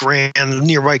the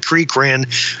nearby creek ran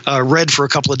red for a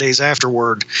couple of days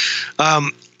afterward.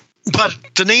 But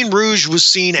the Nain Rouge was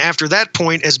seen after that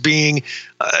point as being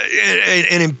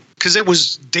because it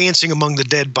was dancing among the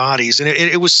dead bodies, and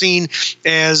it was seen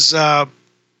as a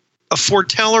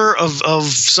foreteller of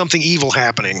something evil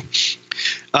happening.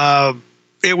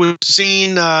 It was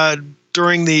seen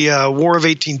during the War of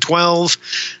 1812.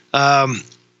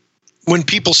 When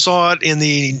people saw it in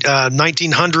the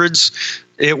 1900s,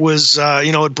 it was,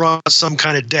 it brought some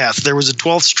kind of death. There was a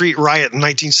 12th Street riot in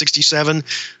 1967.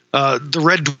 The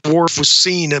Red Dwarf was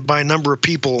seen by a number of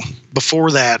people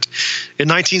before that. In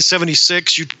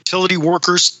 1976, utility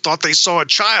workers thought they saw a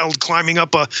child climbing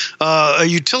up a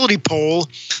utility pole,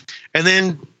 and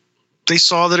then they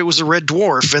saw that it was a red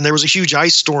dwarf, and there was a huge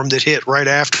ice storm that hit right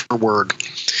afterward.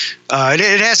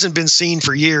 It hasn't been seen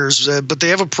for years, but they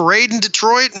have a parade in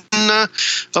Detroit and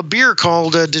a beer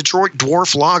called Detroit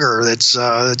Dwarf Lager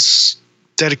that's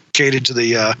dedicated to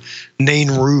the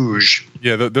Nain Rouge.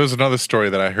 Yeah, there's another story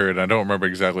that I heard. I don't remember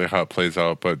exactly how it plays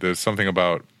out, but there's something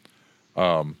about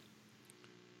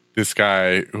this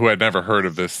guy who had never heard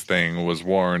of this thing was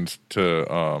warned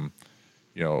to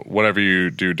whatever you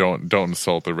do, don't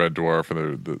insult the Red Dwarf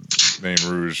or the Nain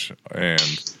Rouge.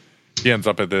 And he ends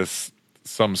up at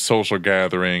some social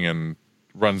gathering and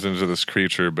runs into this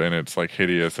creature, and it's like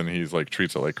hideous, and he's like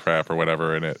treats it like crap or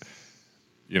whatever, and it,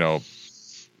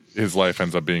 his life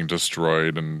ends up being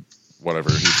destroyed and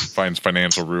whatever. He finds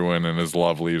financial ruin and his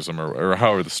love leaves him, or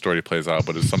however the story plays out.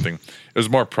 But it was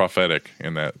more prophetic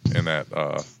in that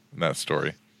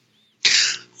story.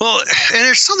 Well, and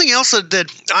there's something else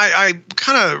that I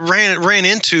kind of ran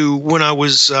into when I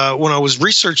was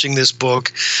researching this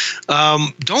book.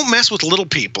 Don't mess with little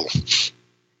people.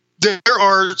 There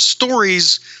are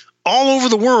stories all over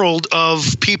the world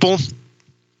of people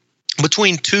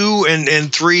between 2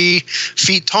 and 3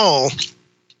 feet tall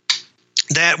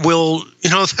that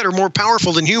that are more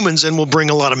powerful than humans and will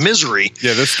bring a lot of misery.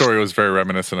 Yeah, this story was very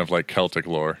reminiscent of like Celtic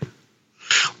lore.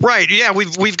 Right. Yeah,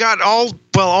 we've got all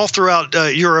throughout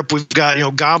Europe. We've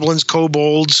got goblins,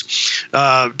 kobolds,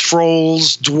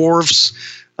 trolls, dwarfs,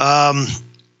 Bwabeks.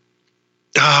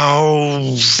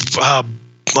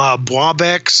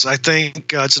 I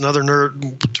think it's another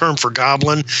term for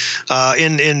goblin.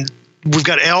 We've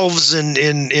got elves in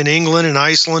England and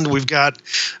Iceland. We've got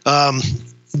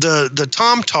the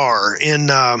Tomtar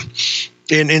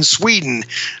in Sweden.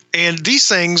 And these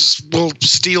things will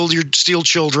steal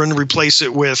children, replace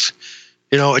it with,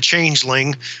 a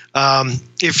changeling.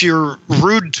 If you're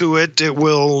rude to it, it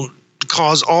will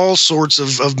cause all sorts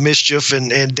of mischief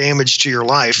and damage to your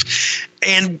life.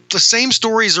 And the same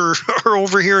stories are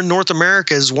over here in North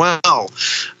America as well.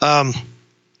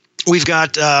 We've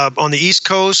got on the East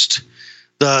Coast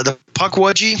the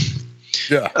Pukwudgie.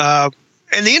 Yeah.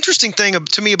 And the interesting thing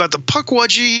to me about the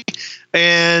Pukwudgie,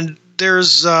 and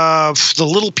there's the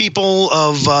little people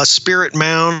of Spirit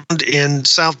Mound in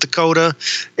South Dakota,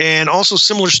 and also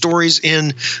similar stories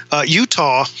in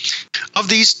Utah of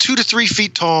these 2 to 3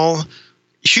 feet tall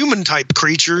human-type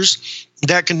creatures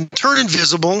that can turn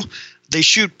invisible. They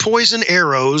shoot poison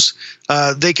arrows.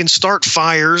 They can start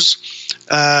fires.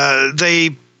 They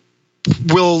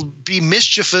will be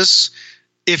mischievous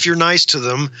if you're nice to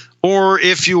them, or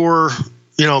if you're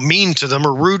mean to them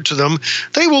or rude to them.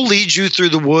 They will lead you through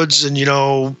the woods and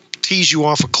tease you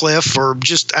off a cliff, or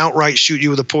just outright shoot you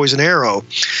with a poison arrow.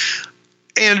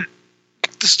 And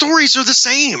the stories are the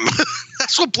same.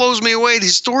 That's what blows me away.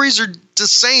 These stories are the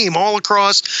same all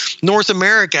across North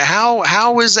America.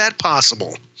 How is that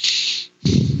possible?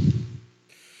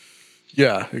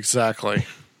 Yeah, exactly.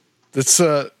 It's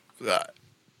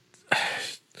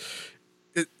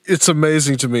it's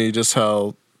amazing to me just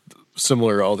how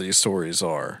similar all these stories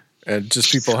are, and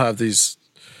just people have these.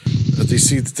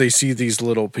 They see these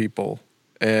little people,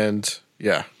 and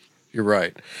yeah, you're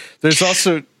right. There's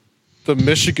also the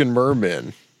Michigan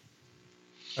Mermen.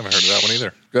 I haven't heard of that one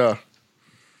either. Yeah.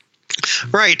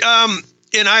 Right.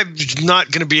 And I'm not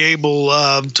going to be able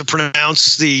to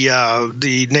pronounce the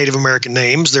Native American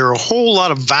names. There are a whole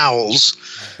lot of vowels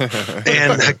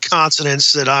and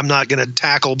consonants that I'm not going to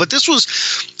tackle. But this was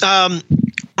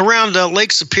around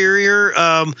Lake Superior.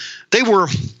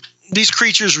 These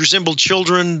creatures resembled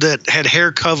children that had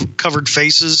hair covered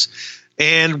faces,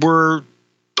 and were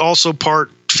also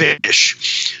part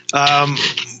fish.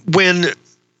 When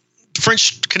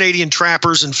French Canadian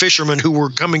trappers and fishermen who were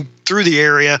coming through the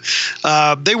area,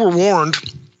 they were warned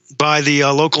by the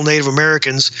local Native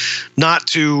Americans not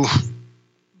to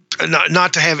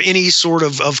not to have any sort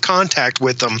of contact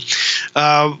with them.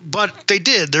 But they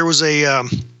did. There was a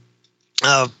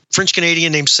French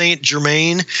Canadian named Saint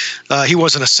Germain. He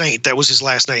wasn't a saint. That was his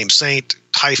last name,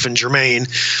 Saint-Germain.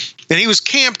 And he was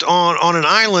camped on an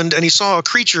island, and he saw a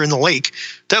creature in the lake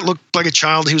that looked like a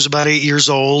child. He was about 8 years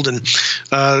old, and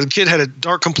the kid had a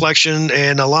dark complexion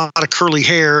and a lot of curly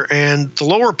hair, and the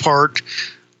lower part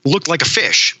looked like a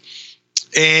fish.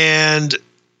 And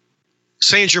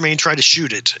Saint Germain tried to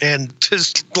shoot it, and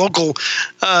his local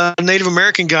Native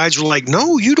American guides were like,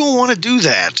 "No, you don't want to do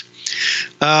that."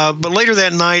 But later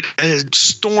that night, a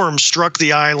storm struck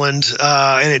the island,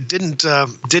 and it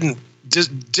didn't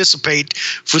dissipate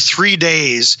for 3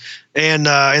 days. And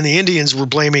the Indians were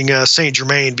blaming Saint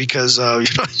Germain because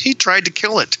he tried to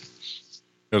kill it.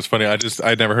 It was funny.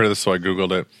 I'd never heard of this, so I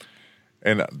Googled it,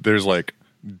 and there's like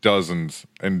dozens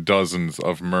and dozens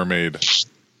of mermaid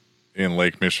in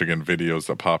Lake Michigan videos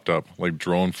that popped up, like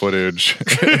drone footage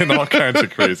and all kinds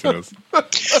of craziness.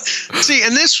 See,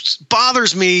 and this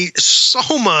bothers me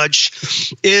so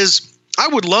much. Is I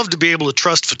would love to be able to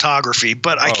trust photography,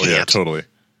 but I can't. Yeah, totally.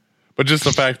 But just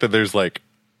the fact that there's like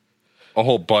a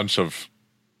whole bunch of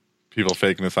people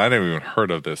faking this. I never even heard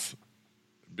of this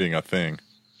being a thing.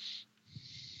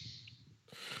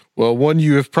 Well, one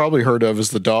you have probably heard of is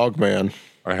the Dog Man.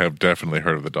 I have definitely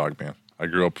heard of the Dog Man. I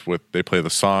grew up with, they play the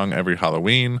song every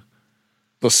Halloween.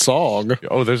 The song?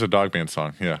 Oh, there's a Dog Man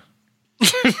song, yeah.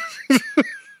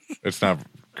 It's not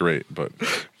great, but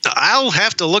I'll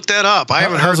have to look that up. I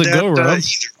haven't heard how's it that go, Rob? either.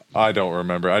 I don't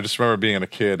remember. I just remember being a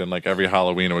kid and like every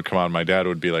Halloween it would come on. My dad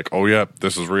would be like, "Oh yeah,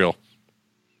 this is real.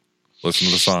 Listen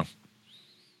to the song."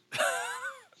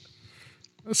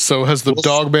 So has the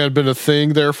Dog Man been a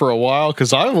thing there for a while?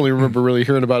 Because I only remember really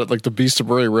hearing about it like the Beast of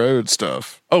Bray Road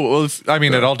stuff. Oh, well,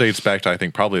 it all dates back to, I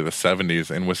think, probably the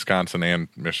 70s in Wisconsin and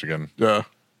Michigan. Yeah.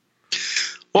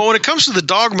 Well, when it comes to the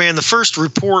Dog Man, the first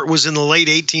report was in the late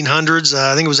 1800s.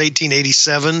 I think it was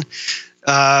 1887.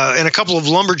 And a couple of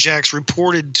lumberjacks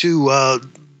reported to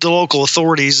the local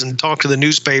authorities and talked to the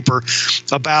newspaper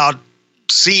about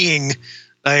seeing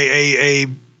a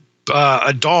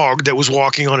dog that was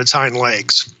walking on its hind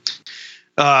legs.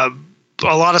 A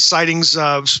lot of sightings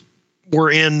were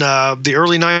in the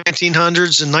early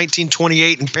 1900s. In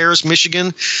 1928 in Paris,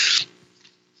 Michigan,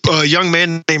 a young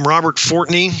man named Robert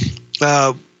Fortney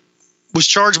was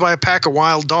charged by a pack of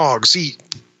wild dogs. He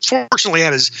fortunately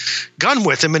had his gun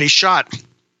with him, and he shot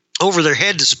over their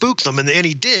head to spook them, and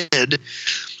he did.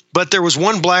 But there was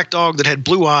one black dog that had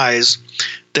blue eyes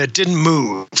that didn't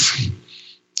move,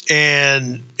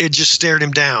 and it just stared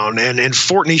him down. And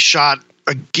Fortney shot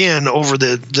again over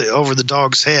the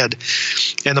dog's head,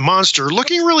 and the monster,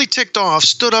 looking really ticked off,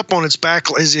 stood up on its back,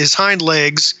 his hind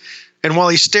legs, and while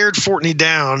he stared Fortney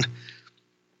down,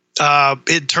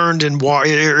 it turned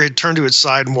to its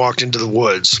side and walked into the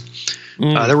woods.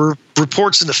 There were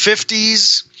reports in the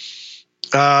 50s,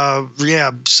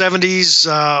 70s,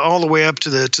 all the way up to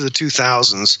the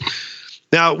 2000s.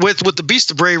 Now, with the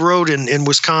Beast of Bray Road in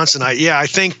Wisconsin, I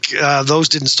think those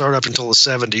didn't start up until the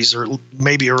 70s or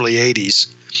maybe early 80s.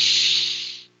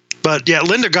 But yeah,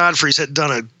 Linda Godfrey's had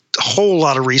done a whole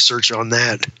lot of research on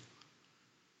that.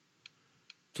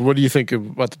 So what do you think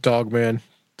about the Dog Man?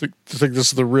 Do you think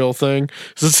this is the real thing?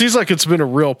 Because it seems like it's been a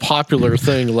real popular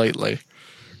thing lately.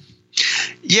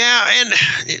 Yeah, and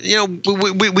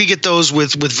we get those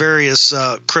with various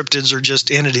cryptids or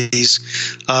just entities.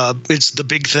 It's the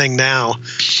big thing now.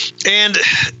 And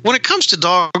when it comes to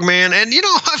Dog Man, and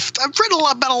I've read a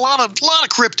lot about a lot of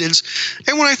cryptids,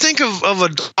 and when I think of a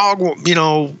dog,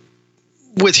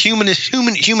 with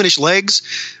humanish legs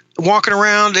walking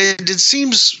around, it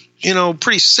seems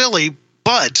pretty silly.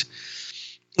 But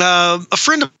a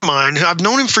friend of mine, I've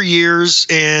known him for years,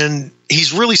 and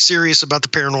he's really serious about the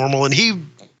paranormal, and he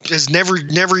has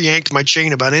never yanked my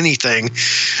chain about anything.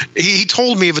 He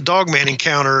told me of a Dog Man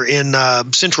encounter in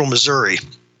central Missouri.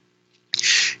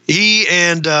 He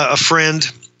and a friend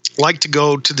like to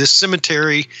go to this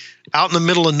cemetery out in the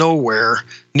middle of nowhere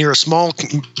near a small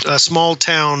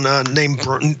town named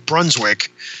Brunswick.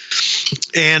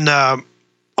 And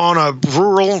on a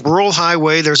rural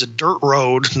highway, there's a dirt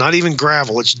road, not even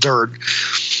gravel, it's dirt,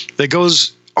 that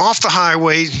goes off the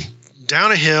highway,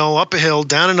 down a hill, up a hill,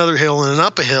 down another hill, and then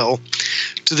up a hill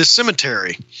to this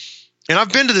cemetery. And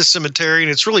I've been to this cemetery, and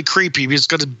it's really creepy because it's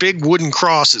got a big wooden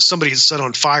cross that somebody had set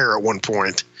on fire at one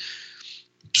point.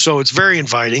 So it's very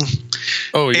inviting.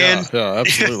 Oh yeah, yeah,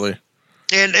 absolutely.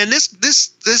 And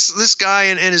this guy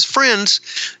and his friends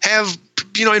have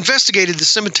investigated the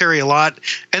cemetery a lot,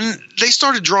 and they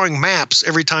started drawing maps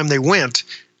every time they went,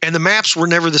 and the maps were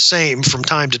never the same from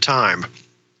time to time.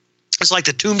 It's like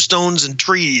the tombstones and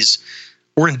trees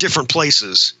were in different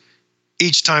places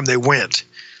each time they went.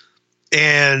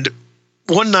 And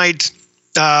one night,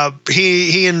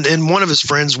 he and one of his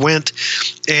friends went,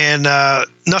 and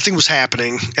nothing was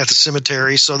happening at the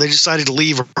cemetery, so they decided to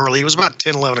leave early. It was about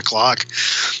 10, 11 o'clock,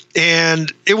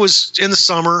 and it was in the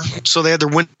summer, so they had their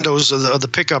windows of the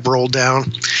pickup rolled down,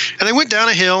 and they went down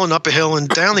a hill and up a hill and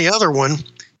down the other one.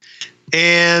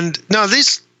 And now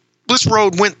this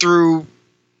road went through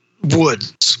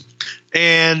woods,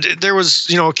 and there was,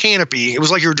 a canopy. It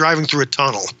was like you were driving through a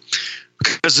tunnel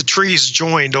because the trees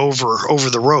joined over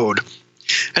the road.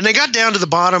 And they got down to the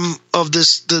bottom of the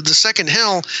second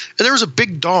hill, and there was a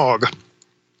big dog.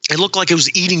 It looked like it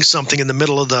was eating something in the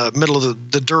middle of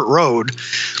the dirt road.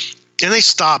 And they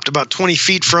stopped about 20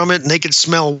 feet from it, and they could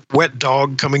smell wet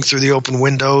dog coming through the open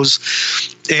windows.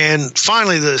 And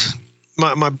finally,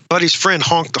 my buddy's friend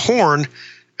honked the horn,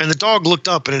 and the dog looked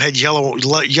up, and it had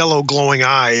yellow glowing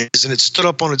eyes, and it stood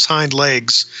up on its hind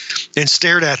legs and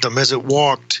stared at them as it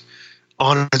walked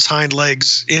on its hind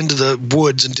legs into the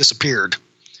woods and disappeared.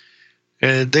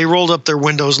 And they rolled up their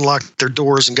windows and locked their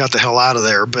doors and got the hell out of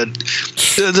there. But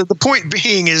the point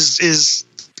being is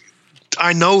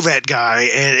I know that guy,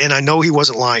 and I know he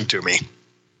wasn't lying to me.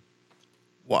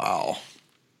 Wow.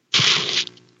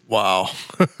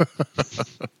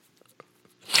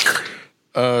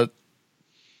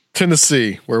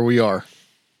 Tennessee, where we are.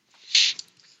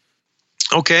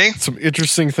 Okay. Some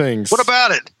interesting things. What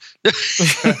about it?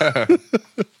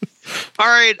 All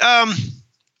right.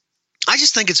 I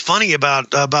just think it's funny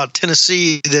about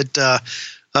Tennessee that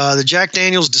the Jack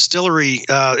Daniel's distillery,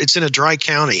 it's in a dry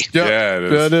county. Yeah, it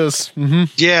is. Yeah, it is. Mm-hmm.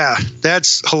 Yeah,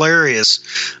 that's hilarious.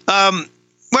 Well,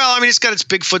 I mean, it's got its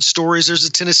Bigfoot stories. There's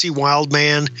a Tennessee wild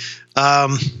man.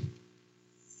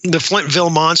 The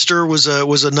Flintville monster was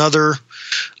another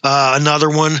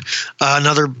one,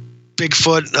 another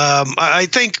Bigfoot. I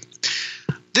think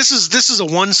this is a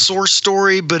one source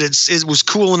story, but it was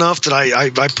cool enough that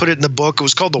I put it in the book. It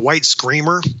was called The White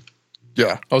Screamer.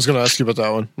 Yeah, I was going to ask you about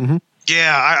that one. Mm-hmm.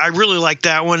 Yeah, I really like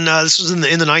that one. This was in the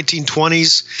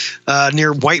 1920s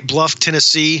near White Bluff,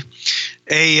 Tennessee.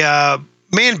 A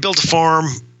man built a farm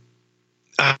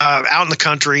out in the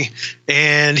country,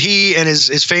 and he and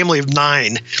his family of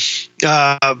 9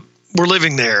 were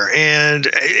living there. And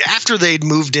after they'd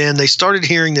moved in, they started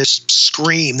hearing this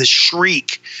scream, this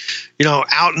shriek,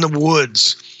 out in the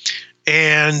woods.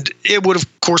 And it would,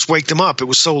 of course, wake them up. It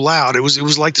was so loud. It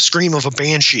was like the scream of a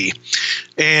banshee.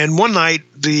 And one night,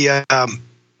 the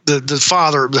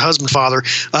father, the husband father,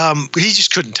 he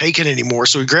just couldn't take it anymore.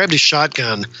 So he grabbed his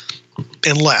shotgun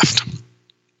and left.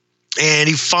 And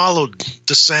he followed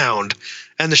the sound.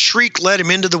 And the shriek led him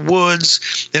into the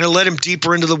woods, and it led him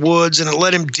deeper into the woods, and it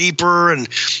led him deeper. And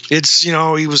it's,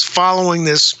 he was following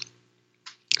this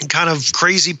kind of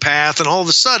crazy path. And all of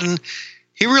a sudden,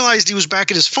 he realized he was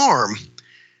back at his farm,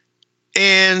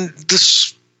 and the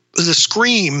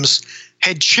screams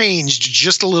had changed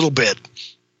just a little bit,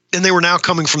 and they were now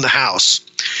coming from the house.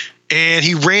 And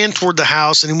he ran toward the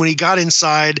house, and when he got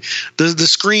inside, the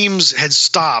screams had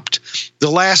stopped. The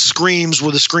last screams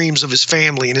were the screams of his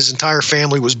family, and his entire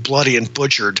family was bloody and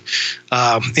butchered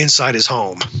inside his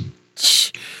home.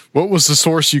 What was the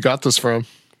source you got this from?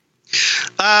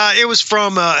 It was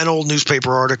from an old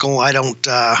newspaper article. I don't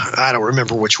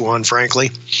remember which one,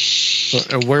 frankly.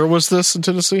 And where was this in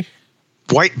Tennessee?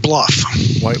 White Bluff.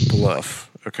 White Bluff.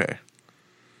 Okay.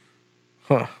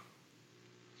 Huh.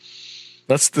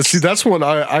 That's one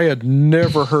I had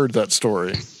never heard that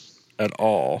story at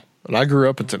all, and I grew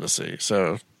up in Tennessee,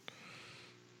 so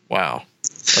wow.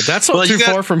 That's not too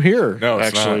far from here. No, it's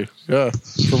actually, yeah,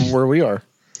 from where we are,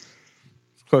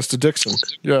 close to Dixon.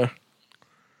 Yeah.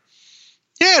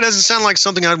 Yeah, it doesn't sound like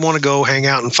something I'd want to go hang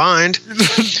out and find.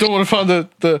 Don't want to find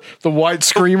the White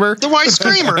Screamer. The White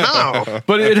Screamer, no.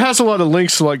 But it has a lot of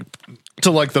links to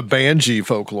the Banshee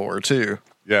folklore too.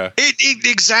 Yeah,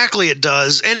 exactly it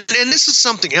does. And this is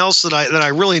something else that I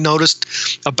really noticed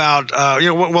about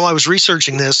while I was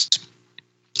researching this.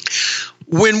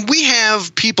 When we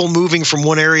have people moving from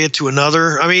one area to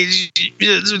another, I mean,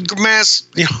 mass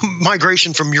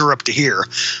migration from Europe to here.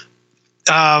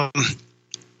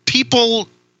 People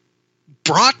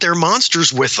brought their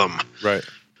monsters with them. Right.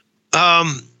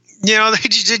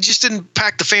 They just didn't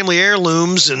pack the family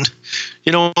heirlooms and,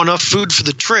 enough food for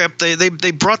the trip.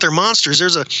 They brought their monsters.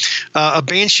 There's a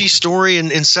banshee story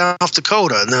in South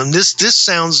Dakota. Now, this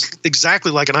sounds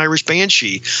exactly like an Irish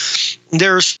banshee.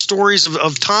 There are stories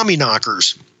of Tommy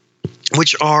knockers,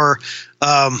 which are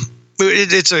the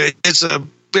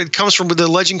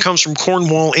legend comes from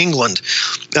Cornwall, England.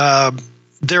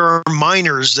 there are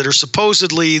miners that are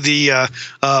supposedly the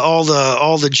all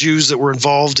the Jews that were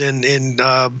involved in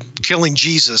killing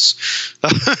Jesus,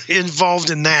 involved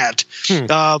in that.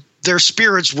 Their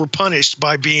spirits were punished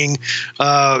by being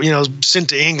sent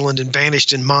to England and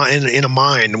banished in a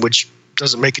mine, which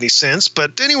doesn't make any sense.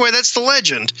 But anyway, that's the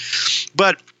legend.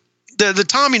 But the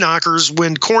Tommyknockers,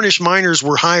 when Cornish miners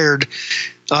were hired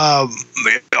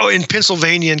in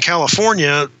Pennsylvania and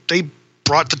California, they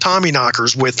brought the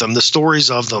Tommyknockers with them, the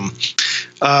stories of them.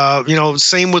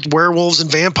 Same with werewolves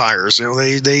and vampires.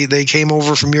 They came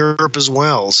over from Europe as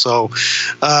well. So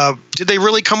did they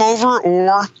really come over,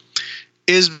 or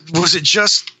was it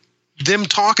just them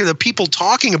talking, the people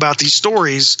talking about these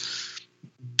stories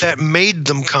that made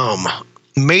them come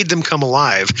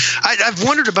alive? I've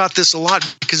wondered about this a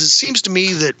lot, because it seems to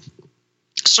me that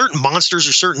certain monsters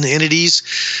or certain entities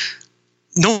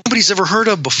nobody's ever heard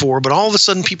of before, but all of a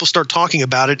sudden people start talking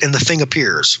about it and the thing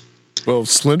appears. Well,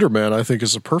 Slender Man, I think,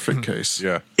 is a perfect case.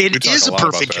 Yeah. It is a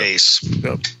perfect case.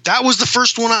 Yep. That was the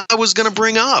first one I was going to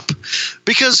bring up,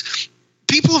 because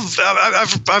people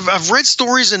I've read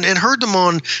stories and heard them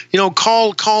on,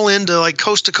 call into like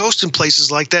Coast to Coast and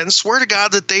places like that, and swear to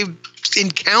God that they've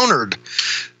encountered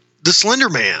the Slender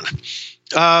Man.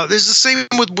 There's the same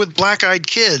with Black Eyed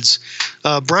Kids.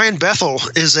 Brian Bethel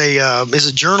is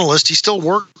a journalist. He still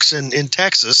works in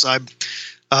Texas. I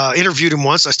interviewed him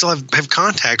once. I still have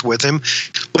contact with him,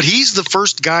 but he's the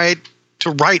first guy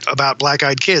to write about Black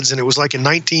Eyed Kids, and it was like in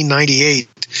 1998.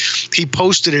 He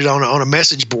posted it on a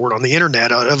message board on the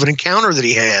internet of an encounter that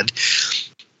he had,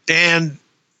 and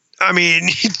I mean,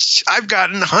 I've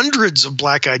gotten hundreds of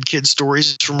Black Eyed Kids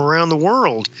stories from around the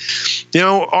world.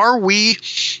 Are we,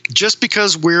 just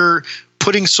because we're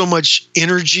putting so much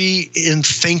energy in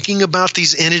thinking about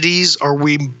these entities, are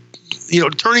we,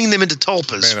 turning them into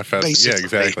tulpas? Yeah,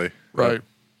 exactly.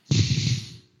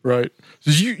 Right.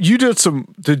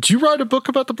 Did you write a book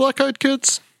about the Black Eyed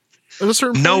Kids at a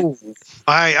certain point? No,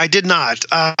 I did not.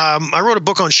 I wrote a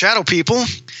book on shadow people.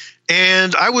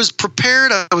 And I was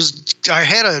prepared. I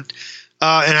had an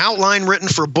outline written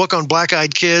for a book on Black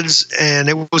Eyed Kids, and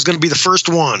it was going to be the first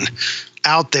one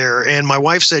out there. And my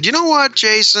wife said, "You know what,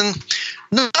 Jason?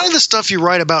 None of the stuff you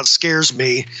write about scares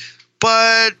me,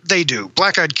 but they do.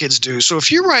 Black Eyed Kids do. So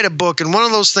if you write a book and one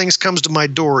of those things comes to my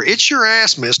door, it's your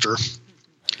ass, mister."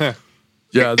 Yeah,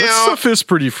 that stuff is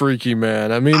pretty freaky,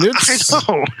 man. I mean, it's.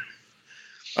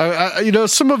 I know.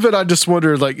 Some of it I just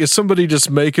wonder, like, is somebody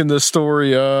just making this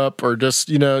story up, or just,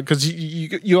 because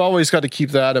you always got to keep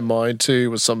that in mind too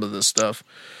with some of this stuff.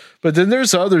 But then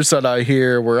there's others that I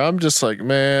hear where I'm just like,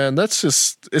 man, it's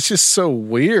just so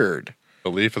weird.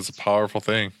 Belief is a powerful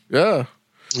thing. Yeah.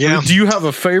 Yeah. Do you have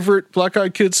a favorite Black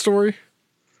Eyed Kid story?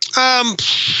 Man,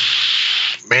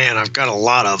 I've got a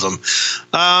lot of them.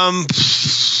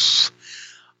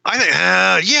 I think,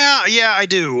 I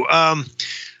do.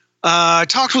 I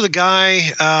talked with a guy.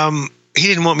 He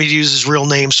didn't want me to use his real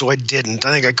name, so I didn't.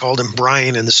 I think I called him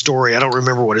Brian in the story. I don't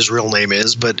remember what his real name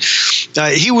is, but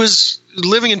he was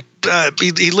living in.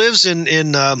 He lives in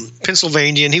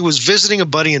Pennsylvania, and he was visiting a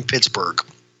buddy in Pittsburgh.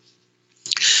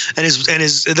 And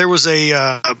there was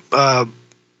a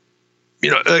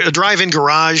drive-in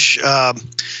garage, a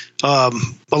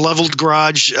leveled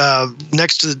garage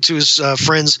next to his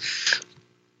friend's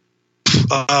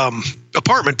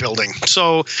apartment building.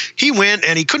 So he went,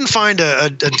 and he couldn't find a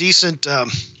decent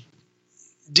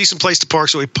place to park,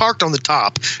 so he parked on the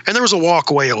top, and there was a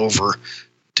walkway over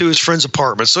to his friend's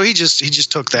apartment. So he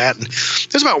just took that, and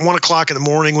it was about 1:00 in the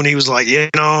morning when he was like,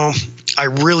 I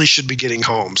really should be getting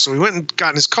home. So he went and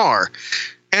got in his car,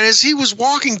 and as he was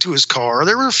walking to his car,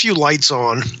 there were a few lights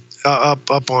on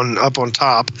up on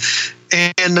top,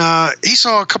 and he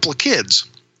saw a couple of kids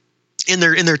in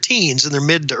their teens, in their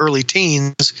mid to early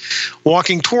teens,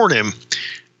 walking toward him.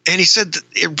 And he said that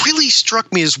it really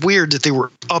struck me as weird that they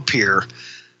were up here,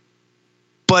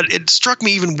 but it struck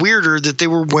me even weirder that they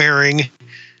were wearing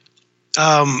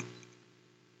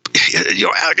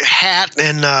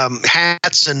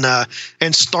hats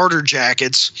and starter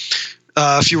jackets,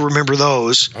 if you remember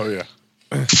those. Oh yeah.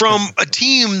 From a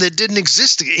team that didn't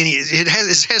exist. It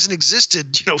hasn't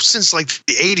existed, since like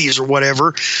the 80s or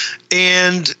whatever.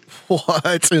 And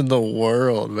what in the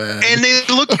world, man? And they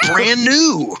look brand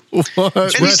new. What?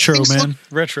 Retro, man.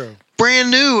 Retro.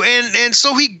 Brand new. And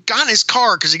so he got in his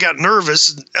car because he got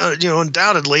nervous,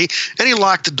 undoubtedly, and he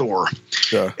locked the door.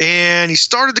 Yeah. And he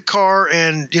started the car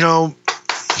and,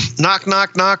 knock,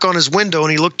 knock, knock on his window,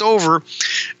 and he looked over,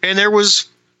 and there was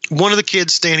one of the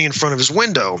kids standing in front of his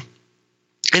window.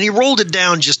 And he rolled it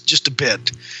down just a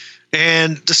bit.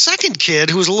 And the second kid,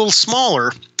 who was a little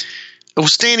smaller,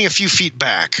 was standing a few feet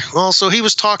back. Well, so he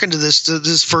was talking to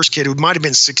this first kid who might have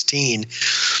been 16,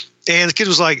 and the kid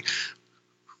was like,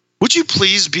 "Would you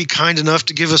please be kind enough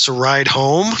to give us a ride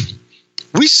home?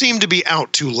 We seem to be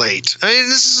out too late." I mean,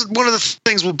 this is one of the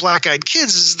things with black-eyed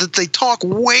kids is that they talk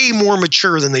way more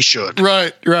mature than they should.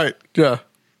 Right, yeah.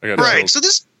 Right. So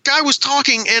this guy was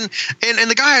talking, and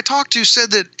the guy I talked to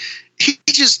said that he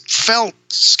just felt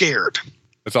scared.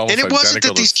 It's almost and it wasn't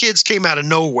that these kids came out of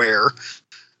nowhere.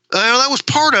 That was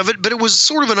part of it, but it was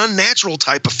sort of an unnatural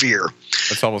type of fear.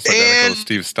 It's almost identical to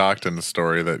Steve Stockton's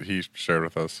story that he shared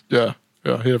with us. Yeah, he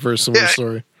had a very similar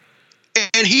story.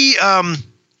 And he had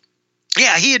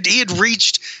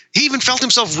reached. He even felt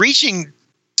himself reaching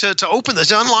to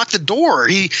unlock the door.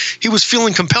 He was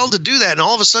feeling compelled to do that, and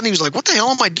all of a sudden he was like, "What the hell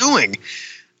am I doing?"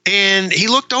 And he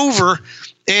looked over,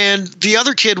 and the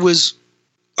other kid was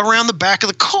around the back of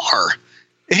the car,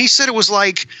 and he said it was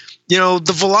like, the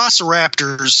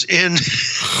velociraptors in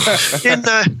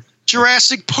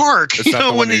Jurassic Park.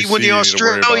 When the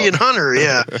Australian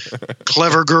hunter,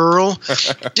 clever girl.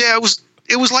 Yeah,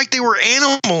 it was like they were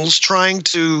animals trying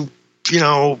to, he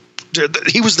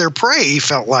was their prey. He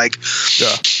felt like,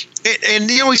 and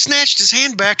he snatched his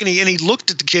hand back and he looked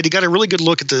at the kid. He got a really good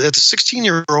look at the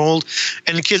 16-year-old,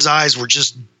 and the kid's eyes were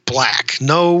just black.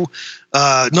 No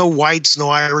whites, no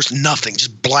iris, nothing,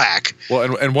 just black.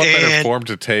 Well, and what better form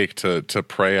to take to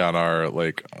prey on our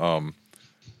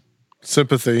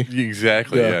sympathy?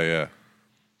 Exactly. Yeah.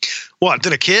 What,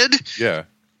 did a kid? Yeah.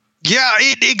 Yeah,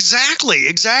 exactly.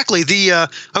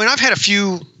 I've had a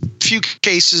few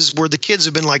cases where the kids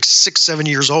have been like 6-7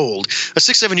 years old. A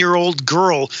 6-7-year-old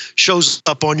girl shows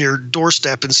up on your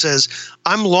doorstep and says,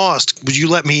 "I'm lost. Would you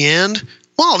let me in?"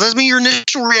 Well, that means your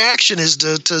initial reaction is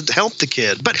to help the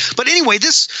kid. But anyway,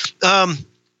 this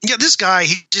guy,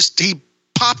 he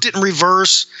popped it in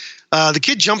reverse. The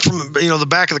kid jumped from the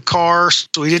back of the car,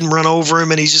 so he didn't run over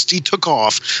him, and he took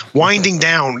off, winding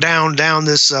down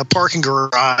this parking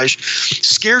garage,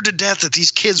 scared to death that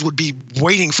these kids would be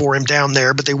waiting for him down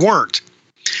there, but they weren't.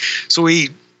 So he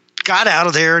got out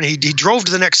of there and he drove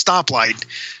to the next stoplight,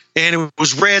 and it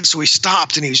was red, so he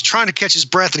stopped and he was trying to catch his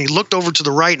breath, and he looked over to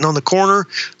the right, and on the corner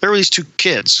there were these two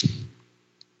kids.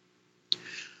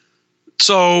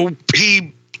 So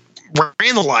he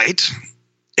ran the light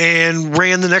and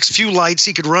ran the next few lights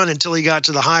he could run until he got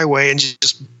to the highway and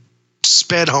just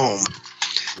sped home.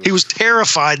 He was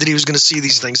terrified that he was going to see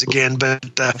these things again, but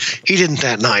he didn't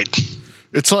that night.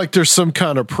 It's like there's some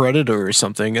kind of predator or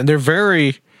something, and they're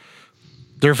very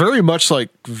much like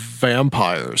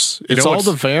vampires. It's all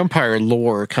the vampire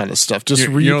lore kind of stuff, just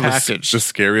repackaged. The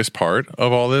scariest part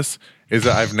of all this is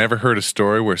that I've never heard a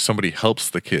story where somebody helps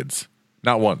the kids.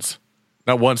 Not once.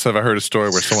 Not once have I heard a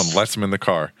story where someone lets them in the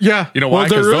car. Yeah. You know why? Well,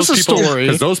 there is a story.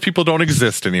 Because those people don't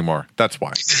exist anymore. That's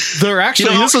why. There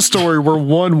actually is a story where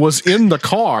one was in the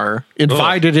car,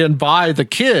 invited in by the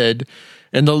kid.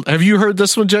 And have you heard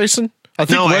this one, Jason? I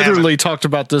think Weatherly talked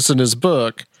about this in his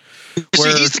book.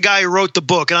 See, he's the guy who wrote the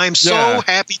book, and I am so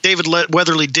happy David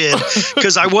Weatherly did,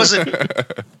 because I wasn't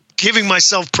giving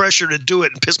myself pressure to do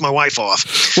it and piss my wife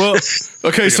off. Well,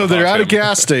 okay, so they're at a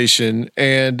gas station,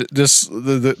 and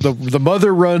the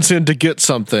mother runs in to get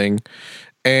something,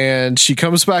 and she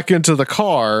comes back into the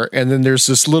car, and then there's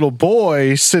this little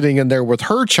boy sitting in there with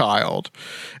her child.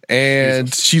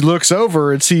 And she looks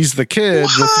over and sees the kid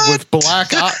with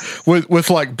black with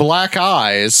like black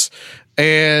eyes.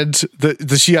 And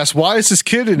she asks, "Why is this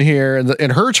kid in here?"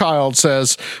 And her child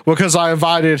says, "Well, because I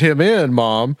invited him in,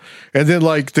 Mom." And then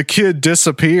like the kid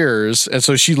disappears, and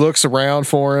so she looks around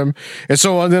for him. And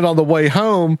then on the way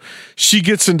home, she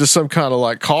gets into some kind of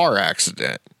like car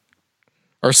accident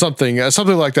or something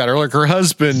like that, or like her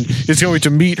husband is going to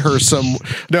meet her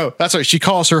No, that's right. She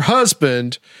calls her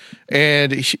husband,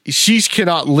 and she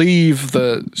cannot leave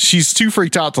she's too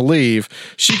freaked out to leave.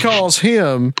 She calls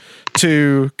him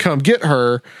to come get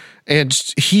her, and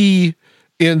he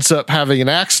ends up having an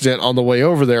accident on the way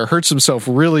over there, hurts himself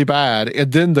really bad,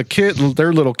 and then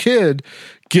their little kid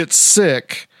gets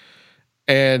sick,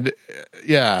 and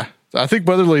I think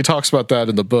Weatherly talks about that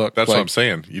in the book. That's what I'm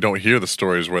saying. You don't hear the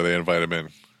stories where they invite him in.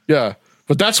 Yeah,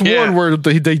 but that's one where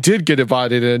they did get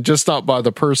invited in, just not by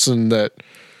the person that.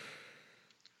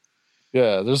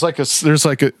 Yeah, there's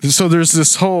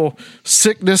this whole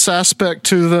sickness aspect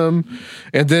to them,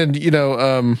 and then it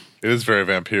is very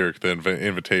vampiric, the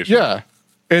invitation. Yeah,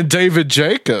 and David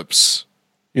Jacobs,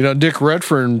 Nick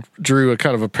Redfern drew a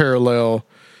kind of a parallel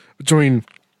between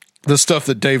the stuff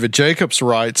that David Jacobs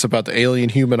writes about the alien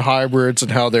human hybrids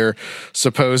and how they're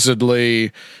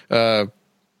supposedly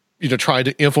trying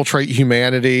to infiltrate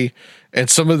humanity. And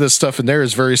some of this stuff in there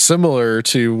is very similar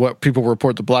to what people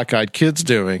report the Black-Eyed Kids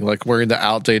doing, like wearing the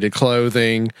outdated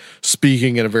clothing,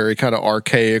 speaking in a very kind of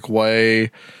archaic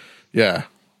way. Yeah.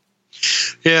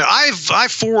 Yeah, I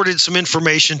forwarded some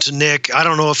information to Nick. I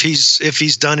don't know if he's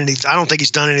done anything. I don't think he's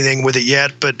done anything with it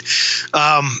yet, but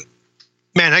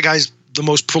man, that guy's the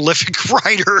most prolific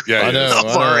writer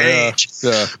of our age.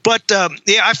 Yeah. But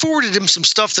I forwarded him some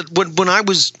stuff that when I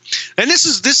was, and this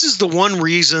is the one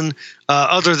reason,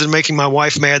 other than making my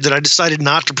wife mad, that I decided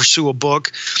not to pursue a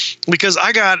book, because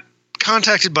I got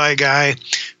contacted by a guy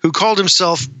who called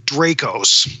himself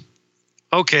Dracos.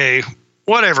 Okay,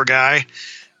 whatever, guy.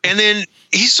 And then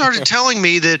he started telling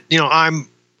me that, I'm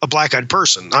a black-eyed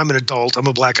person. I'm an adult. I'm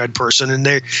a black-eyed person. And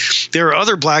there are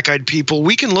other black-eyed people.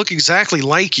 We can look exactly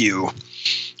like you.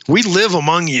 We live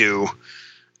among you.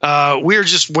 We're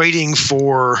just waiting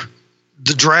for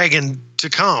the dragon to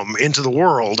come into the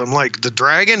world. I'm like, the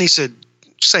dragon? He said,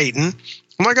 Satan.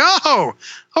 I'm like, oh,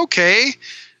 okay.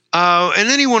 And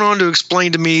then he went on to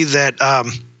explain to me that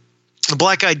the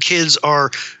black-eyed kids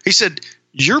he said,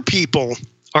 your people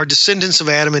are descendants of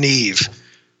Adam and Eve.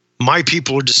 My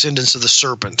people are descendants of the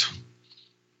serpent.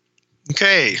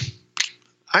 Okay.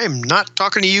 I am not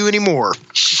talking to you anymore.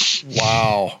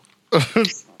 Wow.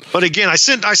 But again, I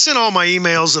sent all my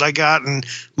emails that I got and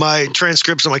my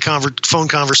transcripts of my phone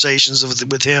conversations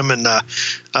with him, and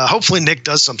hopefully Nick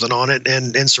does something on it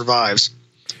and survives.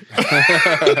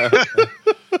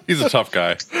 He's a tough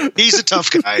guy. He's a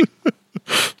tough guy.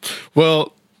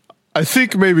 Well, I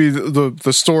think maybe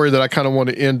the story that I kind of want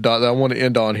to end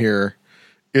on here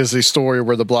is a story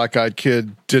where the Black-Eyed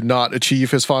Kid did not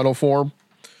achieve his final form,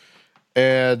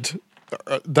 and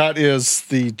that is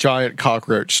the giant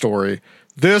cockroach story.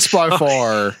 This by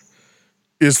far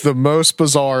is the most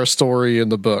bizarre story in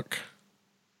the book.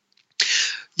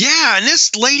 Yeah, and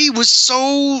this lady was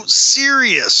so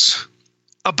serious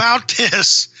about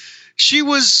this. She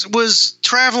was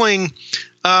traveling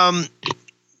from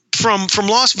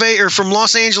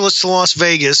Los Angeles to Las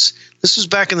Vegas. This was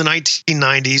back in the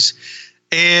 1990s,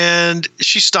 and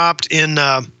she stopped in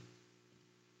a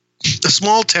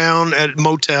small town at a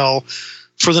motel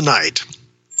for the night.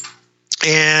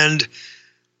 And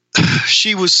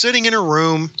she was sitting in her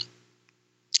room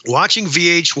watching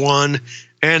VH1,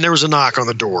 and there was a knock on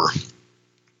the door.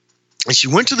 And she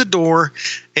went to the door,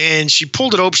 and she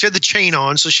pulled it open. She had the chain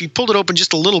on, so she pulled it open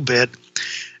just a little bit.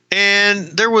 And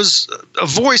there was a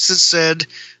voice that said,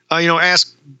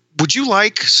 asked, would you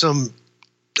like some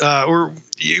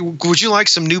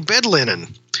new bed linen?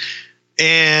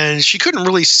 And she couldn't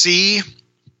really see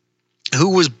who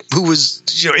was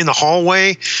in the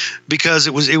hallway because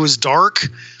it was dark.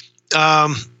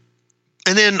 And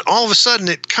then all of a sudden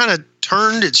it kind of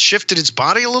turned, it shifted its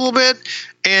body a little bit,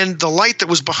 and the light that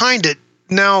was behind it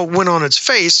now went on its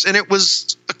face, and it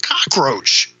was a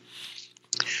cockroach.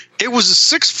 It was a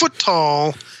 6-foot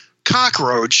tall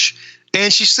cockroach,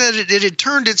 and she said it had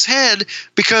turned its head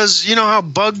because you know how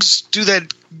bugs do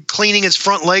that cleaning its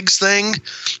front legs thing?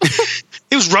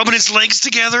 It was rubbing its legs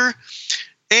together,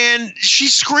 and she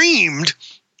screamed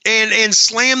and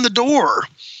slammed the door.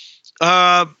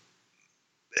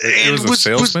 It was a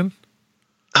salesman?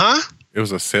 Huh? It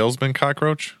was a salesman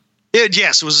cockroach?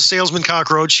 Yes, it was a salesman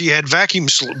cockroach. He had vacuum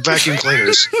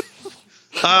cleaners.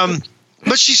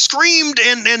 But she screamed,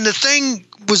 and the thing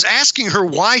was asking her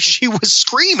why she was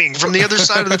screaming from the other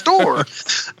side of the door.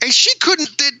 And she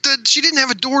she didn't have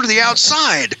a door to the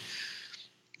outside.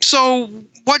 So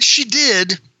what she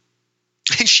did,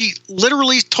 and she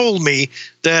literally told me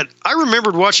that I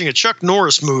remembered watching a Chuck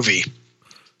Norris movie.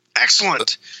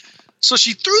 Excellent. So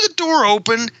she threw the door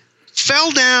open,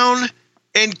 fell down,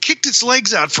 and kicked its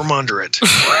legs out from under it.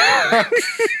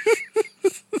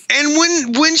 And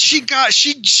when she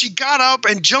got up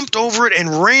and jumped over it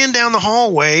and ran down the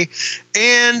hallway,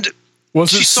 and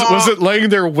was it laying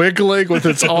there wiggling with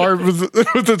its arms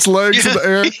with its legs in the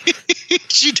air?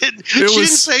 She didn't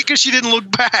say because she didn't look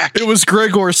back. It was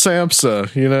Gregor Samsa,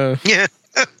 Yeah,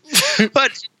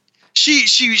 but she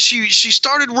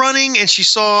started running, and she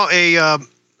saw a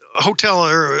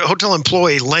hotel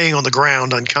employee laying on the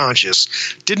ground unconscious.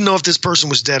 Didn't know if this person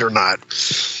was dead or not.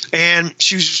 And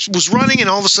she was running, and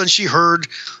all of a sudden she heard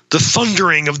the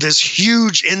thundering of this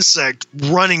huge insect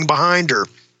running behind her.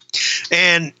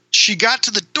 And she got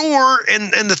to the door,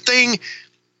 and the thing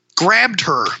grabbed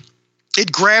her.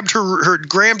 It grabbed her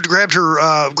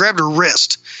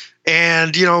wrist.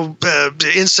 And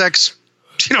the insects,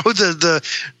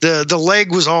 the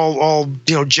leg was all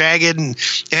jagged and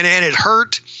it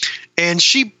hurt. And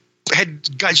she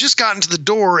just gotten to the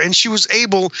door, and she was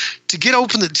able to get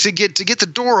the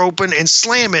door open and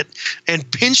slam it,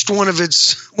 and pinched one of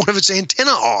its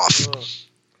antenna off.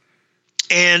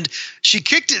 And she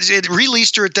kicked it. It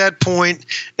released her at that point,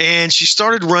 and she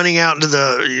started running out into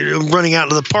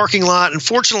the parking lot.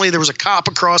 Unfortunately, there was a cop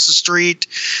across the street,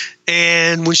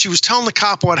 and when she was telling the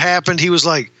cop what happened, he was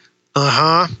like,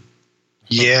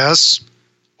 yes,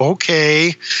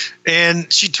 okay.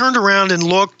 And she turned around and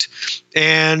looked,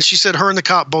 and she said her and the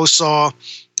cop both saw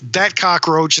that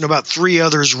cockroach and about 3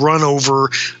 others run over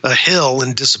a hill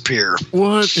and disappear.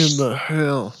 What in the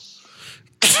hell?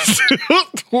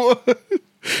 What?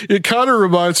 It kind of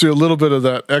reminds me a little bit of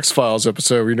that X-Files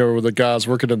episode, where the guy's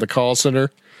working in the call center,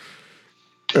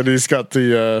 and he's got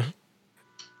the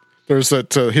there's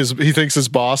that he thinks his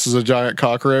boss is a giant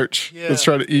cockroach that's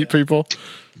trying to eat people.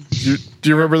 Do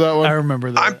you remember that one? I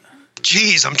remember that.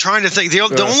 I'm trying to think. The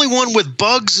only one with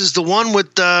bugs is the one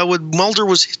with Mulder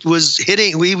was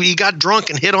hitting. He got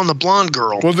drunk and hit on the blonde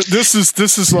girl. Well, this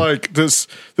is like this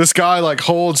guy like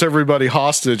holds everybody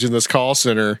hostage in this call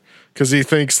center because he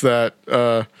thinks that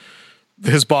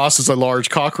his boss is a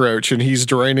large cockroach and he's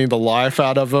draining the life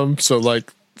out of him. So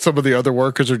like some of the other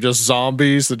workers are just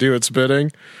zombies that do its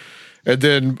bidding. And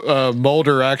then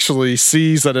Mulder actually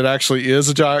sees that it actually is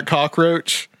a giant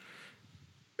cockroach.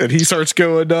 And he starts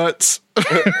going nuts.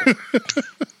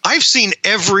 I've seen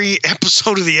every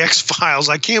episode of the X-Files.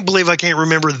 I can't believe I can't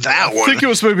remember that one. I think it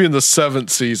was maybe in the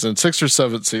 7th season, 6th or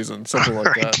 7th season, something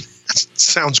like that. That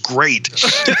sounds great.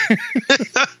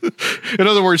 In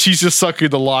other words, he's just sucking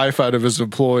the life out of his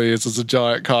employees as a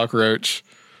giant cockroach.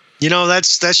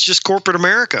 That's just corporate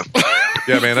America.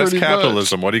 Yeah, man, that's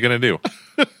capitalism. Much. What are you going to do?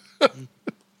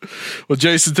 Well,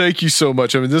 Jason, thank you so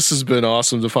much. I mean, this has been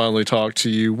awesome to finally talk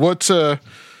to you. What's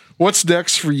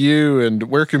next for you, and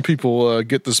where can people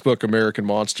get this book, American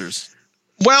Monsters?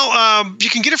 Well,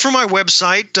 you can get it from my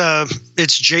website.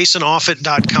 It's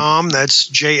jasonoffutt.com. That's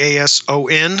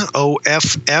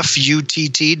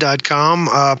JASONOFFUTT.com.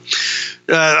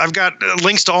 I've got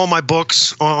links to all my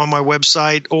books on my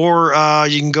website, or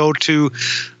you can go to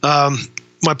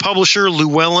my publisher,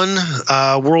 Llewellyn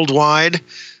Worldwide,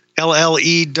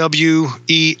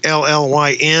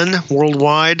 LLEWELLYN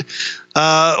Worldwide,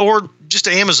 or just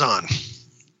to Amazon.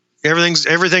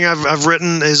 Everything I've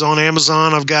written is on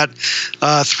Amazon. I've got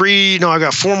I've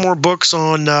got 4 more books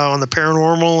on the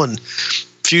paranormal and a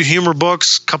few humor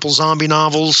books, a couple zombie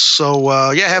novels. So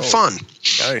have fun.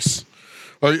 Nice.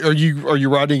 Are you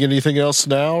writing anything else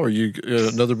now? Are you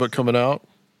another book coming out?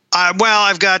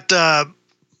 I've got.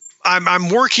 I'm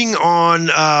working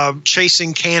on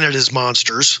Chasing Canada's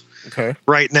Monsters. Okay.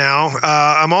 Right now,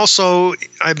 I'm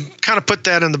kind of put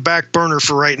that in the back burner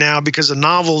for right now because a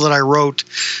novel that I wrote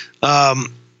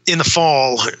in the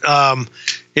fall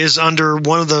is under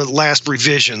one of the last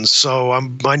revisions. So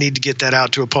I need to get that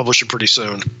out to a publisher pretty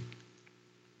soon.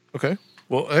 Okay.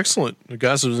 Well, excellent.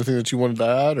 Guys, is there anything that you wanted to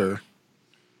add, or?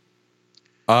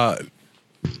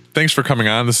 Thanks for coming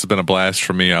on. This has been a blast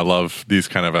for me. I love these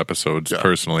kind of episodes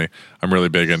personally. I'm really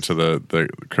big into the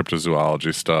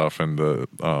cryptozoology stuff, and the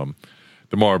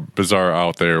more bizarre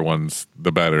out there ones,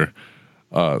 the better.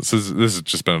 So this has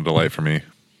just been a delight for me.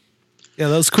 Yeah,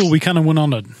 that was cool. We kind of went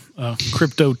on a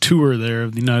crypto tour there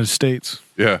of the United States.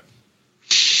 Yeah.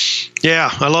 Yeah,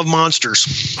 I love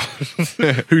monsters.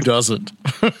 Who doesn't?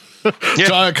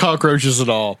 Giant cockroaches and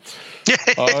all.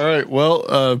 All right.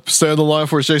 Well, stay on the line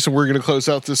for us, Jason. We're going to close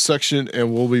out this section,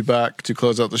 and we'll be back to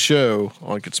close out the show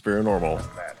on Conspiranormal.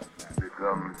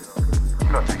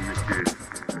 Nothing we did.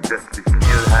 Just we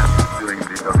still have doing the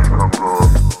Congo.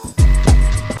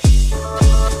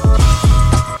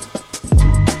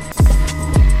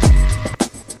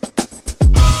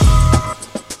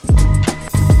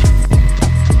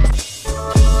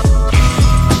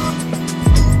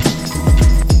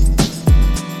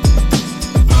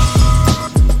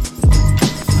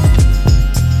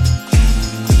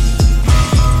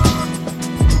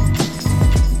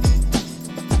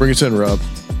 Bring us in, Rob.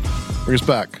 Bring us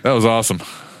back. That was awesome.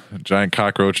 Giant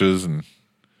cockroaches and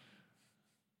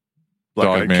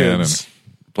Black-eyed Dogman kids. and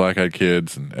black-eyed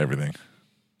kids and everything.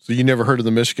 So you never heard of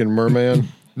the Michigan Merman?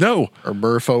 No. Or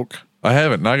Merfolk? I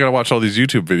haven't. Now I got to watch all these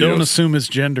YouTube videos. Don't assume it's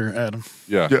gender, Adam.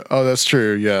 Yeah. Oh, that's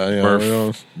true.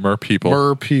 Yeah. Mer people.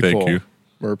 Mer people. Thank you.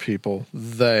 Mer people.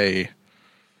 They.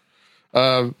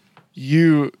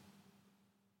 You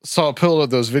saw a pill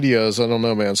of those videos. I don't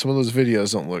know, man. Some of those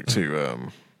videos don't look too.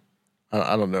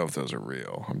 I don't know if those are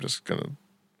real. I'm just gonna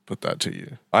put that to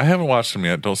you. I haven't watched them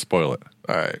yet. Don't spoil it.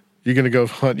 All right. You're gonna go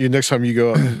hunt. You next time you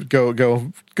go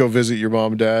visit your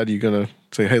mom and dad. You gonna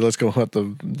Say, hey, let's go hunt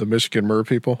the Michigan mer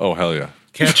people. Oh, hell yeah.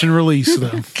 Catch and release,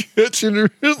 though. Catch and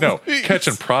release. No, catch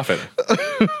and profit.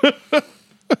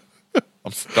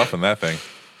 I'm stuffing that thing.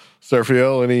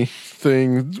 Seraphiel,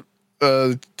 anything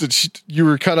you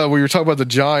were kind of, when you were talking about the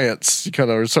Giants, you kind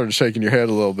of started shaking your head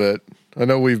a little bit. I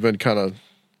know we've been kind of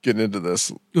getting into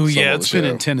this. Oh, yeah, it's been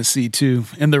in Tennessee, too.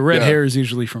 And the red hair is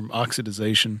usually from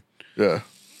oxidization. Yeah.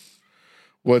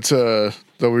 What, though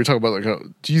we were talking about, like,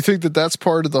 do you think that that's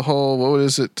part of the whole, what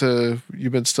is it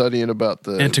you've been studying about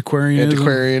the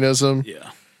antiquarianism?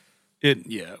 Yeah. It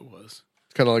was.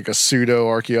 It's kind of like a pseudo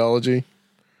archaeology.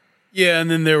 Yeah,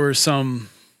 and then there were some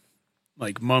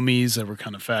like mummies that were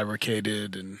kind of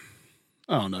fabricated, and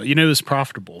I don't know. It was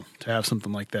profitable to have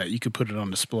something like that. You could put it on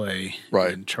display,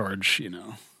 right, and charge,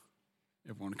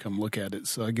 everyone to come look at it.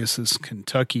 So I guess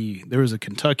there was a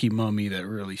Kentucky mummy that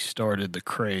really started the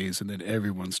craze, and then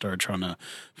everyone started trying to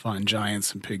find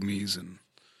giants and pygmies, and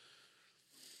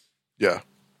yeah.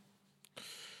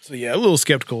 So yeah, a little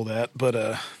skeptical of that, but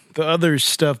the other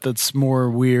stuff that's more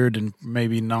weird and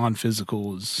maybe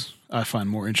non-physical is I find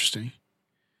more interesting.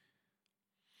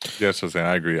 Yes,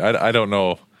 I agree. I don't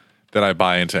know that I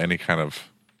buy into any kind of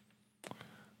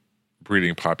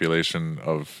breeding population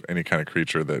of any kind of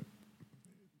creature that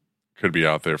could be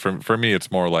out there. For me,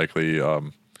 it's more likely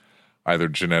either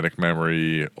genetic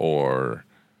memory or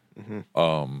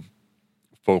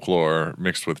folklore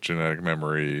mixed with genetic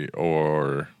memory,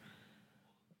 or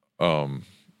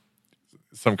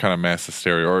some kind of mass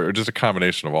hysteria, or just a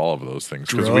combination of all of those things.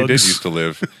 Because we did used to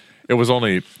live, it was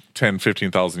only 10,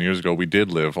 15,000 years ago, we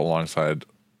did live alongside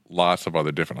lots of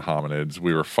other different hominids.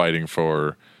 We were fighting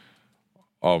for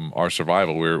our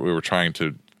survival. We were trying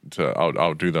to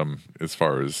outdo them as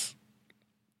far as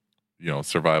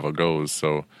survival goes.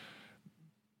 So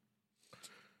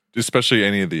especially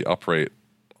any of the upright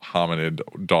hominid,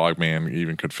 Dogman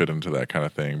even could fit into that kind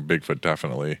of thing. Bigfoot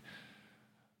definitely.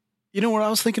 You know what I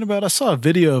was thinking about? I saw a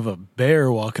video of a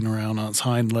bear walking around on its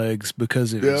hind legs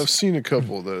because I've seen a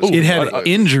couple of those. It had an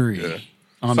injury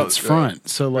on its front.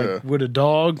 So, would a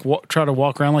dog try to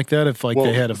walk around like that if,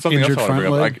 they had an injured front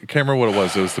leg? I can't remember what it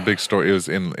was. It was the big story. It was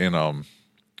in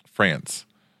France.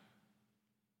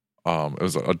 It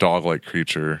was a dog-like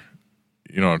creature.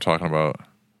 You know what I'm talking about?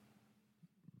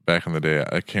 Back in the day,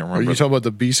 I can't remember. Are you talking about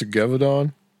the beast of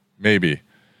Gevaudan? Maybe.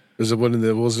 Was it in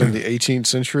the 18th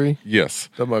century? Yes.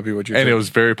 That might be what you're And thinking. it was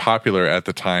very popular at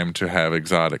the time to have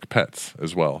exotic pets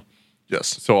as well.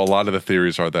 Yes. So a lot of the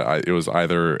theories are that it was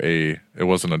either it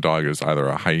wasn't a dog, it was either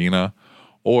a hyena,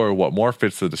 or what more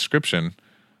fits the description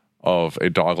of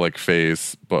a dog-like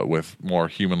face, but with more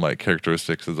human-like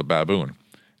characteristics, is a baboon.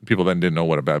 People then didn't know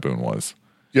what a baboon was.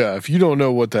 Yeah, if you don't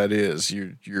know what that is,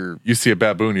 you see a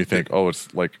baboon, you think, oh,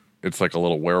 it's like a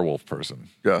little werewolf person.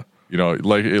 Yeah.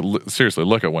 Seriously,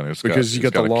 look at one. You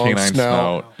got the long canine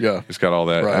snout. Yeah. It's got all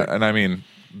that. Right. And I mean,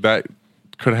 that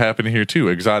could happen here too.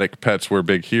 Exotic pets were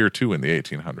big here too in the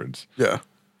 1800s. Yeah.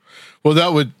 Well,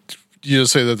 that would,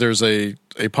 say that there's a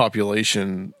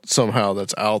population somehow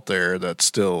that's out there that's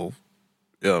still,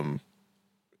 well,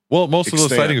 most of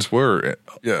those sightings were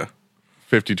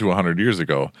 50 to 100 years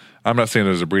ago. I'm not saying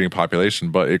there's a breeding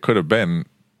population, but it could have been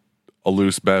a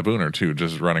loose baboon or two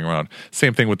just running around.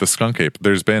 Same thing with the skunk ape.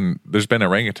 There's been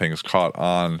orangutans caught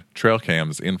on trail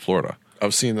cams in Florida.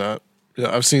 I've seen that.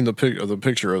 Yeah, I've seen the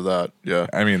picture of that. Yeah,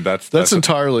 I mean that's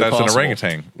entirely that's possible. An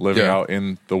orangutan living out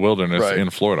in the wilderness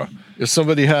in Florida. If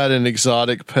somebody had an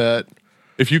exotic pet,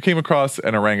 if you came across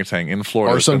an orangutan in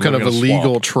Florida, or some kind of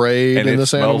illegal trade and in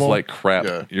this animal, it smells like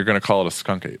crap, you're going to call it a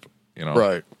skunk ape.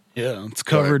 Right? Yeah, it's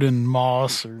covered in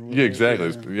moss or whatever. Yeah, exactly.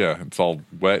 It's all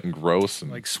wet and gross and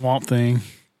like Swamp Thing.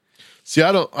 See,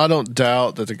 I don't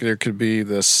doubt that there could be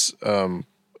this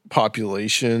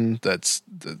population that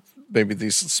maybe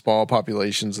these small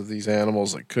populations of these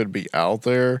animals that could be out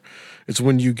there. It's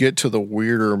when you get to the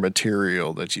weirder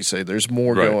material that you say there's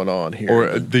more going on here,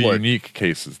 or the unique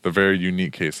cases, the very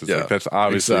unique cases. Yeah, like that's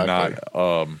obviously not.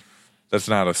 That's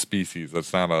not a species.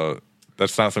 That's not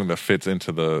something that fits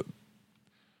into the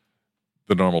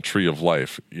normal tree of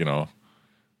life,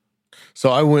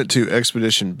 So I went to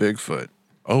Expedition Bigfoot.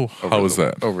 Oh, how was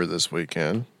that? Over this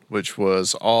weekend, which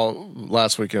was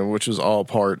last weekend, which was all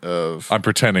part of. I'm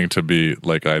pretending to be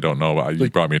like I don't know. You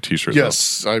brought me a T-shirt.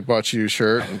 Yes, I bought you a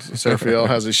shirt. And Seraphiel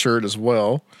has a shirt as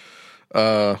well.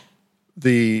 So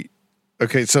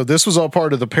this was all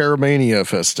part of the Paramania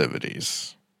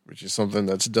festivities, which is something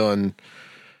that's done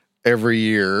every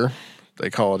year. They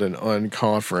call it an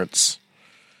unconference.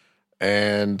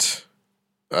 And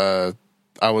I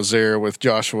was there with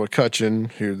Joshua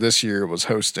Cutchin, who this year was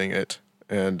hosting it.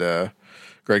 And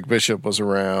Greg Bishop was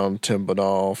around, Tim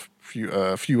Banal,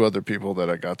 a few other people that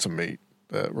I got to meet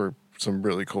that were some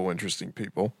really cool, interesting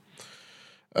people.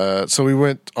 So we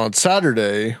went on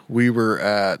Saturday. We were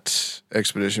at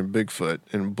Expedition Bigfoot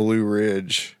in Blue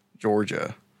Ridge,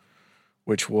 Georgia,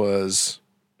 which was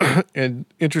an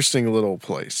interesting little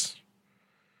place.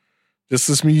 Just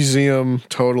this museum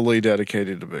totally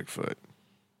dedicated to Bigfoot.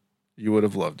 You would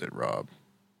have loved it, Rob.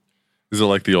 Is it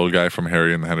like the old guy from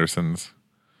Harry and the Hendersons?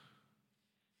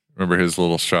 Remember his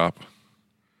little shop?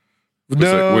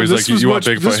 No, where he's like, you want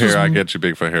Bigfoot hair? I get you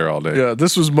Bigfoot hair all day. Yeah,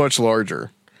 this was much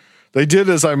larger. They did,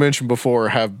 as I mentioned before,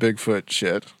 have Bigfoot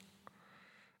shit.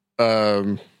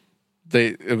 It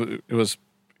was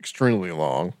extremely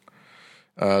long.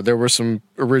 There were some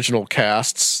original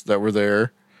casts that were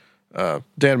there.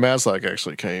 Dan Maslach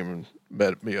actually came and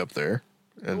met me up there,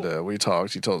 and we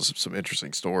talked. He told us some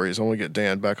interesting stories. I want to get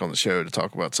Dan back on the show to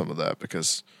talk about some of that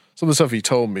because some of the stuff he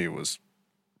told me was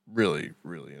really,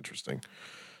 really interesting.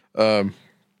 But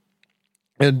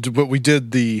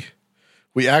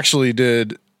we actually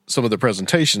did some of the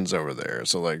presentations over there.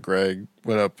 So like Greg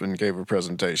went up and gave a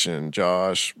presentation.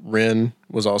 Josh Wren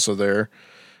was also there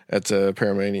at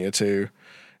Paramania 2.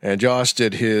 And Josh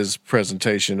did his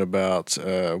presentation about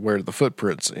Where the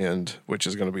Footprints End, which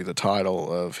is going to be the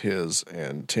title of his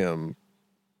and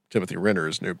Timothy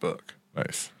Renner's new book.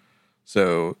 Nice.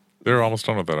 So they're almost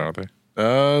done with that, aren't they?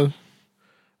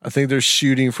 I think they're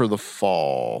shooting for the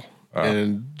fall.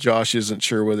 And Josh isn't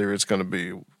sure whether it's going to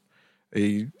be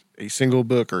a single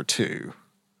book or two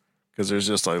because there's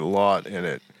just a lot in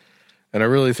it. And I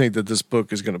really think that this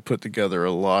book is going to put together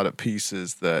a lot of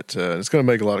pieces that it's going to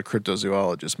make a lot of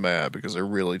cryptozoologists mad because they're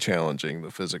really challenging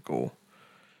the physical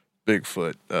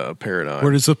Bigfoot paradigm.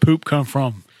 Where does the poop come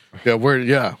from? Yeah,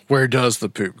 where does the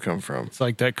poop come from? It's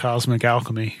like that cosmic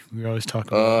alchemy we always talk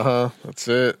about. That's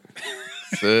it.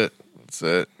 That's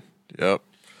it. Yep.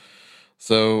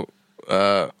 So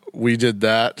we did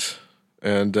that,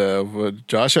 and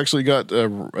Josh actually got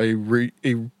a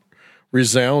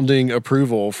resounding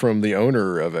approval from the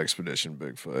owner of Expedition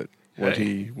Bigfoot when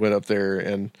he went up there.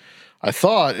 And I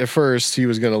thought at first he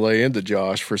was going to lay into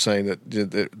Josh for saying that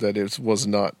it was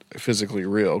not physically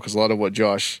real, because a lot of what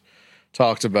Josh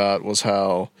talked about was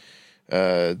how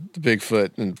the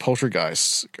Bigfoot and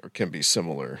poltergeists can be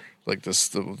similar, like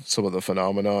some of the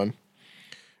phenomenon.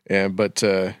 But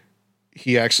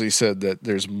he actually said that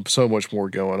there's so much more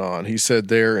going on. He said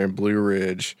there in Blue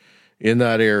Ridge, in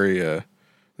that area,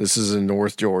 this is in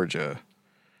North Georgia,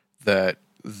 that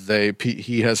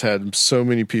he has had so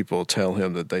many people tell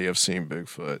him that they have seen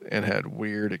Bigfoot and had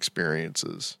weird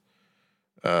experiences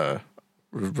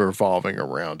revolving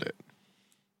around it.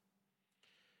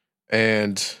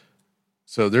 And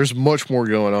so there's much more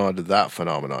going on to that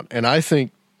phenomenon. And I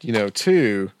think,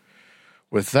 too,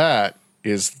 with that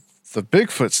is the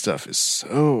Bigfoot stuff is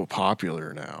so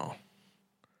popular now.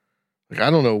 Like, I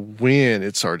don't know when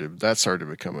that started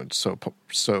becoming so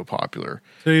popular.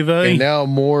 And now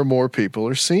more and more people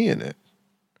are seeing it.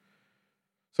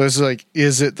 So it's like,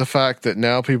 is it the fact that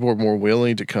now people are more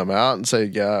willing to come out and say,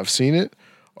 yeah, I've seen it?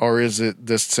 Or is it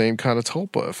this same kind of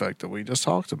tulpa effect that we just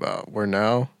talked about, where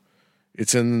now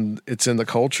it's in the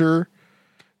culture,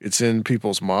 it's in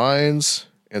people's minds,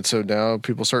 and so now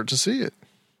people start to see it.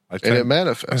 And it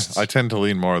manifests. I tend to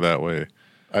lean more that way.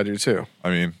 I do too. I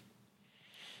mean,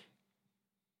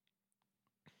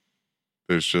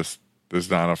 there's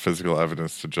not enough physical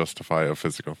evidence to justify a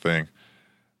physical thing.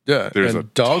 Yeah, there's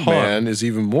and Dogman is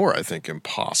even more, I think,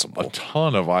 impossible. A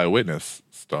ton of eyewitness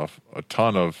stuff, a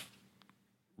ton of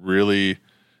really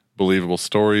believable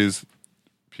stories,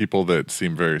 people that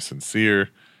seem very sincere.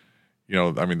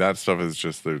 That stuff is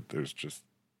just there's just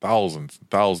thousands and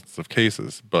thousands of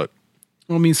cases. But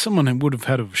someone would have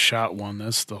had to have shot one.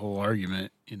 That's the whole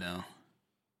argument,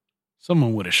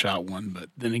 Someone would have shot one, but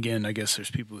then again, I guess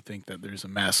there's people who think that there's a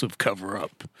massive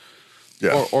cover-up.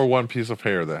 Yeah. Or one piece of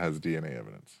hair that has DNA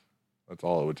evidence. That's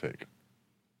all it would take.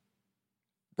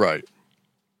 Right.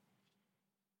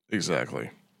 Exactly.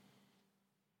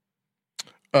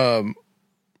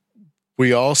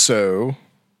 We also,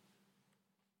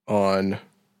 on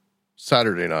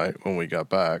Saturday night when we got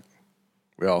back,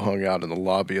 we all hung out in the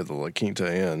lobby of the La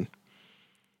Quinta Inn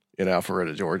in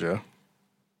Alpharetta, Georgia.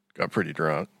 Got pretty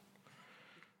drunk.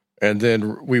 And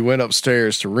then we went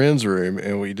upstairs to Ren's room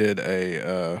and we did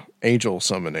a angel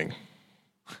summoning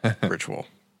ritual,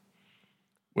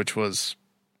 which was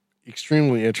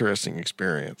extremely interesting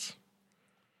experience.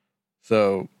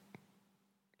 So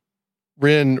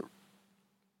Ren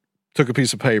took a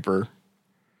piece of paper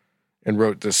and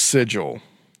wrote this sigil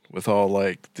with all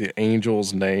like the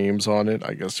angels' names on it.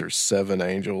 I guess there's 7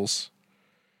 angels.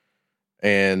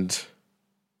 And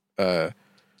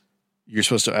you're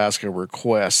supposed to ask a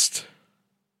request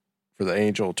for the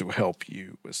angel to help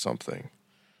you with something.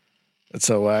 And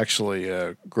so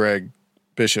actually, Greg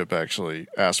Bishop actually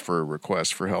asked for a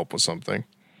request for help with something.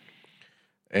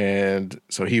 And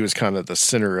so he was kind of the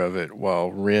center of it,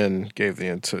 while Ren gave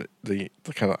the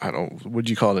kind of, would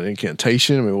you call it an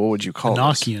incantation? I mean, what would you call it?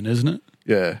 Enochian, isn't it?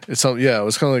 Yeah. It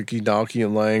was kind of like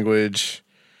Enochian language.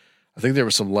 I think there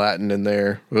was some Latin in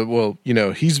there. But, well,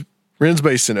 Ren's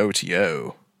based in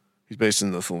OTO. He's based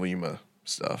in the Thelema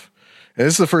stuff. And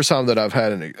this is the first time that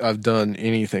I've done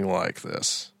anything like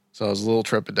this. So I was a little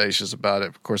trepidatious about it.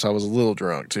 Of course, I was a little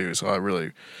drunk too, so I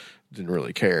really didn't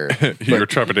really care. You were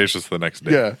trepidatious the next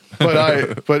day. Yeah,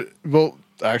 but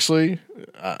actually,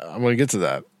 I'm going to get to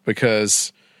that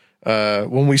because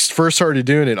when we first started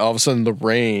doing it, all of a sudden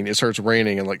it starts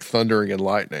raining and like thundering and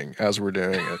lightning as we're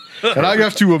doing it, and I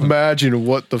have to imagine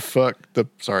what the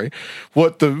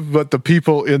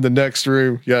people in the next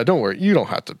room. Yeah, don't worry, you don't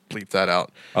have to bleep that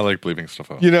out. I like bleeping stuff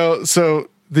out. So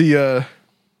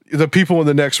the people in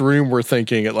the next room were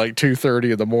thinking at like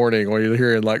 2:30 in the morning when you're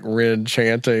hearing like Ren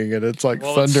chanting and it's like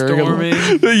thundering.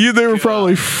 They were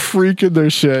probably freaking their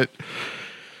shit.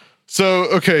 So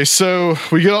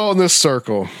we get all in this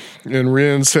circle and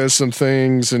Ren says some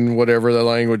things in whatever the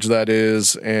language that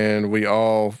is, and we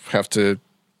all have to,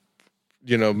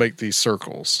 make these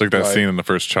circles. Like that scene in the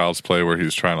first Child's Play where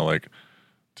he's trying to like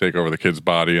take over the kid's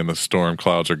body and the storm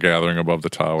clouds are gathering above the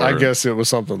tower. I guess it was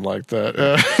something like that.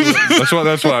 That's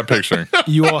what I'm picturing.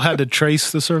 You all had to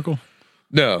trace the circle?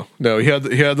 No. He had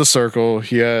the circle.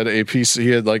 He had a piece. He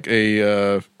had like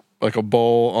a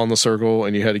bowl on the circle,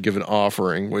 and you had to give an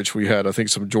offering, which we had, I think,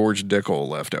 some George Dickel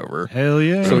left over. Hell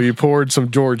yeah! So you poured some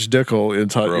George Dickel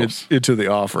into the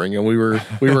offering, and we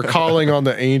were calling on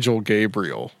the angel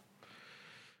Gabriel.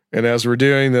 And as we're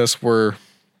doing this,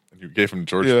 you gave him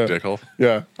George Dickel.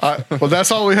 Yeah. Well, that's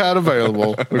all we had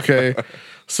available. Okay.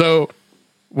 So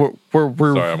we're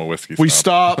sorry, I'm a whiskey we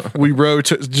snob. stop, we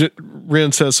rotate.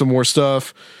 Ren says some more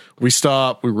stuff. We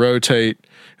stop, we rotate.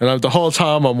 And the whole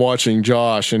time I'm watching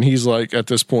Josh, and he's like at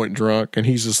this point drunk, and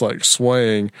he's just like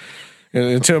swaying.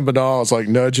 And Tim Banal is like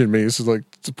nudging me. So like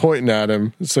pointing at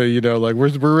him. So, like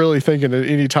we're really thinking at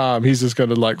any time he's just going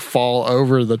to like fall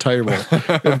over the table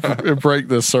and break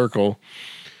this circle.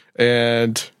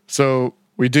 And so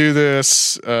we do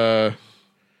this, so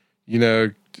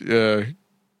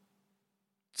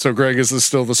Greg is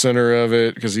still the center of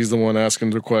it because he's the one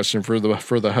asking the question for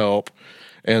the help.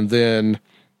 And then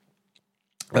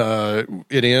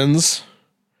it ends,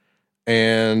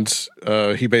 and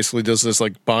he basically does this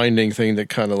like binding thing that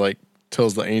kind of like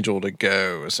tells the angel to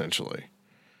go, essentially.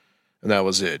 And that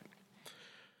was it.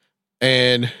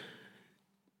 And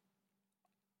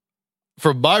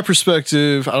from my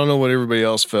perspective, I don't know what everybody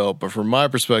else felt, but from my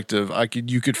perspective,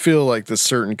 you could feel like this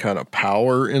certain kind of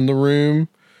power in the room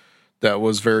that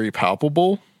was very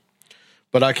palpable,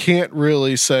 but I can't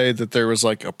really say that there was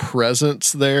like a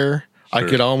presence there. Sure. I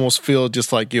could almost feel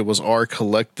just like it was our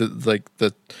collective, like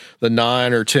the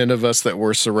 9 or 10 of us that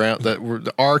were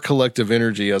our collective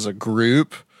energy as a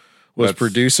group was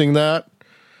producing that.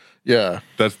 Yeah.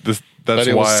 That's that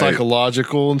it why was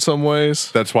psychological in some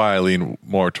ways. That's why I lean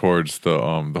more towards the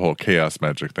whole chaos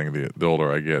magic thing. The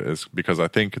older I get, is because I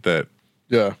think that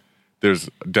there's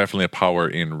definitely a power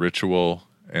in ritual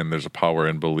and there's a power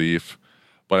in belief,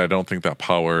 but I don't think that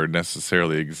power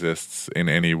necessarily exists in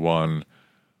any one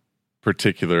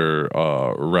particular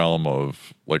realm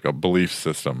of like a belief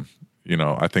system.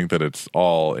 I think that it's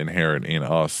all inherent in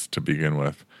us to begin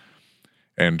with,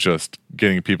 and just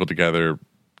getting people together.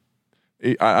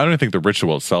 I don't think the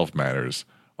ritual itself matters,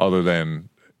 other than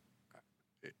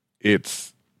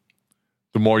it's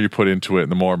the more you put into it,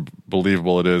 the more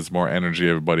believable it is, more energy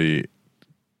everybody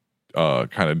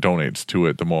kind of donates to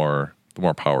it, the more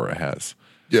power it has.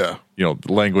 Yeah.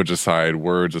 Language aside,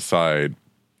 words aside,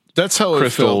 that's how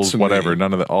crystals, it felt to whatever,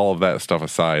 me. all of that stuff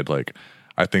aside, like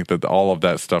I think that all of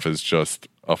that stuff is just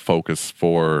a focus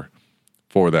for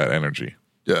that energy.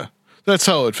 Yeah. That's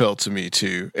how it felt to me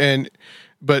too.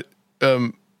 But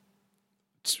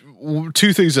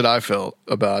two things that I felt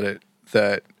about it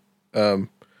that,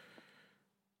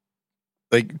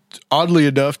 like oddly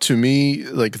enough to me,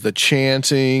 like the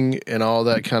chanting and all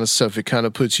that kind of stuff, it kind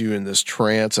of puts you in this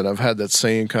trance. And I've had that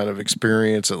same kind of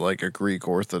experience at like a Greek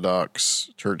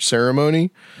Orthodox church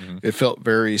ceremony. Mm-hmm. It felt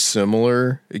very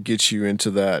similar. It gets you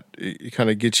into that. It kind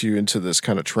of gets you into this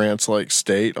kind of trance-like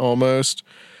state almost.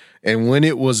 And when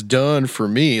it was done for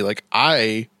me, like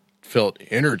I felt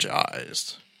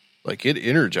energized. Like it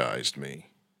energized me,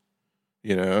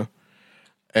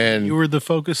 and you were the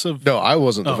focus of. No, I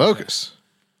wasn't the focus. Okay.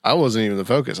 I wasn't even the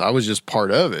focus. I was just part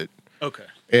of it. Okay.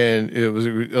 And it was,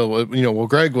 well,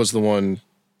 Greg was the one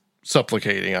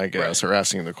supplicating, I guess, or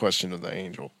asking the question of the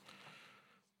angel.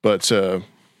 But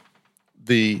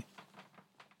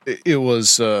it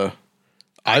was,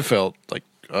 I felt like,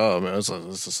 oh man, it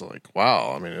was just like,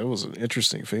 wow. I mean, it was an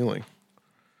interesting feeling.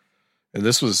 And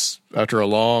this was after a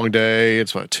long day.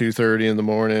 It's about 2:30 in the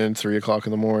morning, 3:00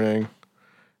 in the morning.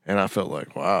 And I felt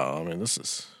like, wow, I mean, this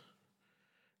is,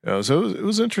 so it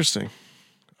was interesting.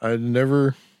 I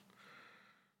never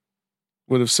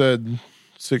would have said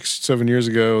 6-7 years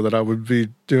ago that I would be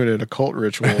doing an occult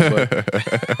ritual,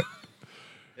 but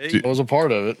I was a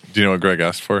part of it. Do you know what Greg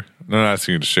asked for? I'm not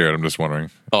asking you to share it. I'm just wondering.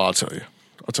 Oh, I'll tell you.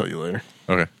 I'll tell you later.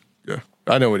 Okay. Yeah.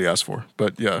 I know what he asked for,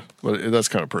 but yeah, but that's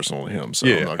kind of personal to him. So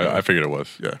yeah, I'm not gonna, I figured it was.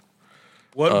 Yeah.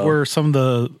 What were some of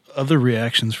the other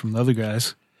reactions from the other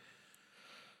guys?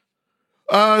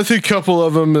 I think a couple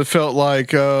of them, it felt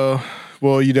like, well,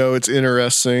 it's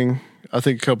interesting. I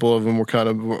think a couple of them were kind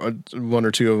of, one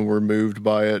or two of them were moved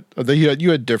by it.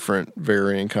 You had different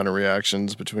varying kind of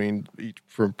reactions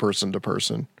from person to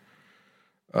person.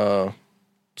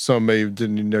 Some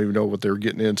didn't even know what they were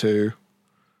getting into,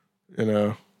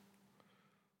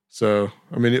 So,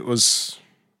 I mean, it was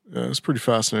pretty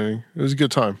fascinating. It was a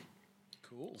good time.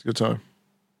 Cool. It was a good time.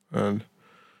 And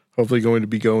hopefully going to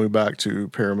be going back to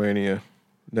Paramania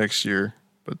next year,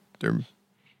 but there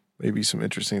may be some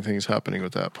interesting things happening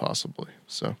with that possibly.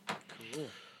 So, cool.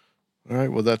 All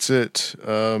right. Well, that's it.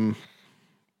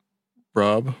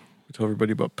 Rob, tell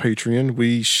everybody about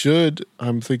Patreon.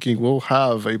 I'm thinking we'll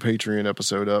have a Patreon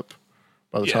episode up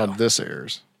by the time this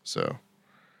airs. So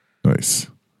nice.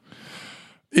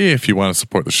 If you want to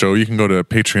support the show, you can go to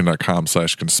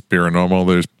patreon.com/conspiranormal.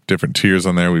 There's different tiers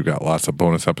on there. We've got lots of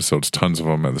bonus episodes, tons of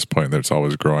them at this point. It's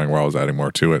always growing. We're always adding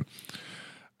more to it.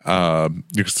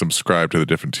 You can subscribe to the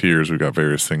different tiers. We've got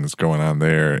various things going on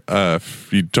there.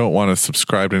 If you don't want to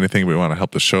subscribe to anything, but you want to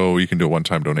help the show, you can do a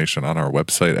one-time donation on our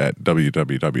website at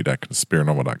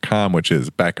www.conspiranormal.com, which is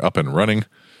back up and running.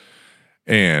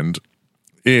 And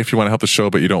if you want to help the show,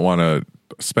 but you don't want to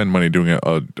spend money doing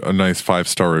a nice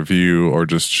 5-star review or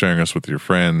just sharing us with your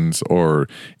friends or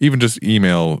even just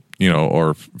email,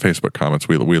 or Facebook comments,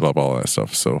 we love all that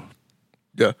stuff. So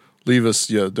yeah.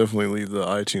 Definitely leave the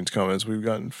iTunes comments. We've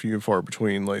gotten few and far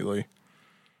between lately.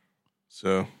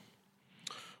 So,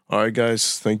 all right,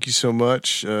 guys, thank you so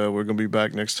much. We're going to be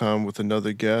back next time with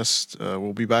another guest.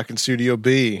 We'll be back in Studio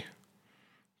B,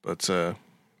 but, the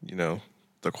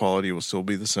quality will still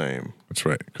be the same. That's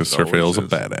right, because Sir Fail's a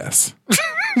badass.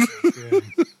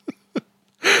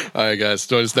 All right, guys,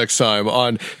 join us next time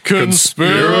on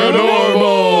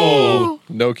Conspiranormal!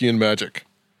 Nokian Magic.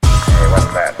 Hey, what's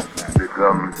that?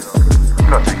 Becomes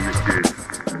nothing to do.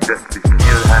 Just to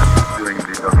kill half doing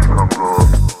the Congo.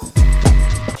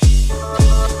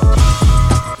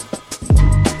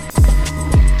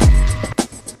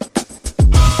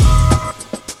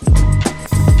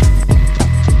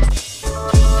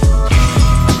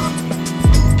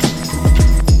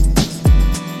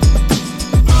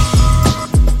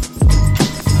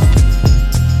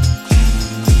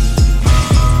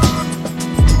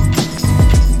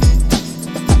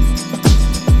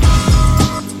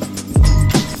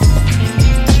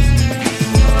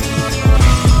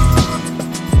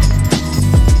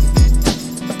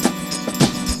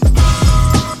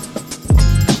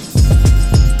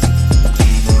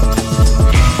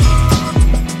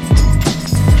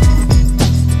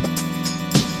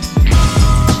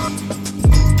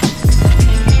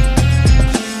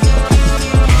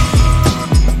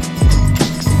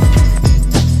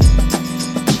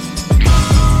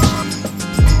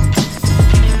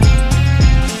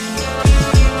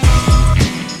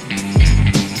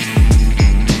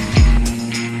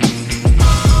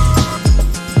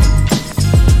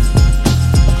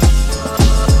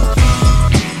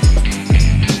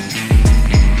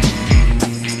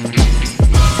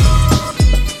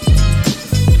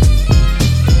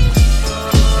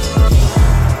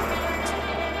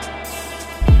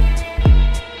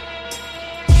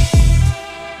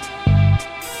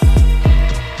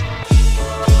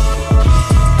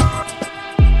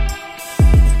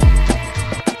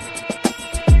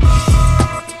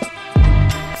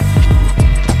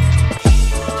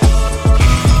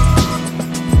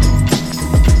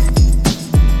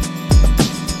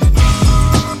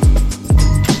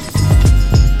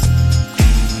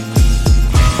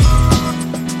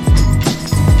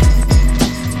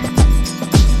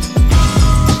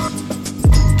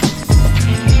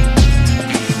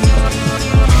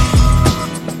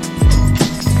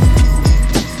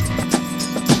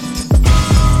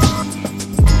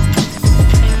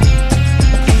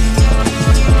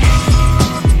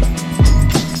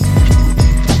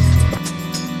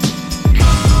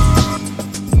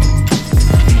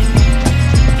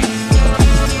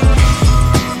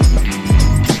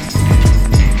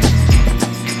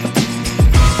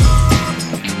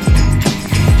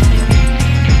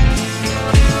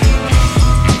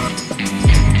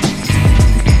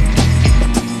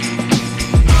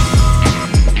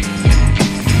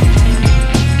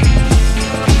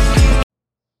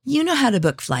 how to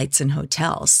book flights and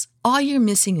hotels. All you're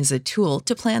missing is a tool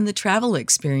to plan the travel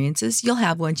experiences you'll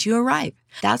have once you arrive.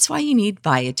 That's why you need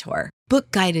Viator.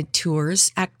 Book guided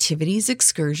tours, activities,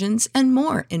 excursions, and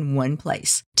more in one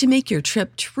place to make your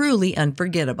trip truly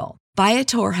unforgettable.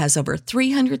 Viator has over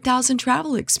 300,000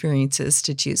 travel experiences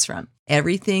to choose from.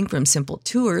 Everything from simple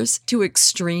tours to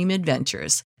extreme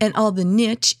adventures and all the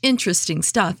niche, interesting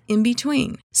stuff in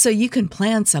between. So you can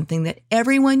plan something that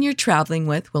everyone you're traveling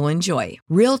with will enjoy.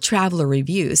 Real traveler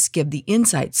reviews give the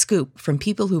inside scoop from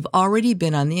people who've already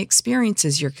been on the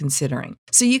experiences you're considering.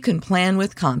 So you can plan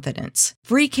with confidence.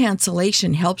 Free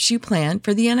cancellation helps you plan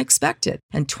for the unexpected.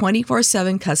 And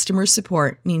 24/7 customer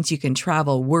support means you can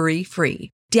travel worry-free.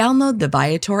 Download the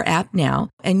Viator app now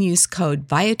and use code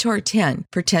Viator10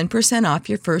 for 10% off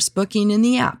your first booking in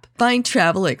the app. Find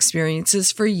travel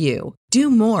experiences for you. Do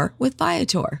more with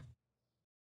Viator.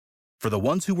 For the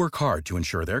ones who work hard to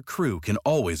ensure their crew can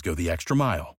always go the extra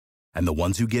mile, and the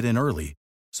ones who get in early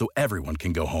so everyone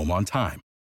can go home on time,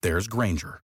 there's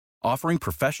Grainger, offering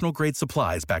professional-grade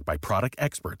supplies backed by product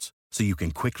experts so you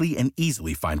can quickly and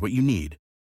easily find what you need.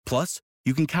 Plus,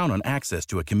 you can count on access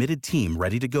to a committed team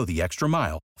ready to go the extra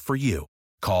mile for you.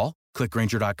 Call, click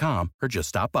Grainger.com, or just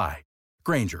stop by.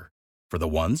 Grainger, for the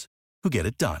ones who get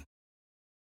it done.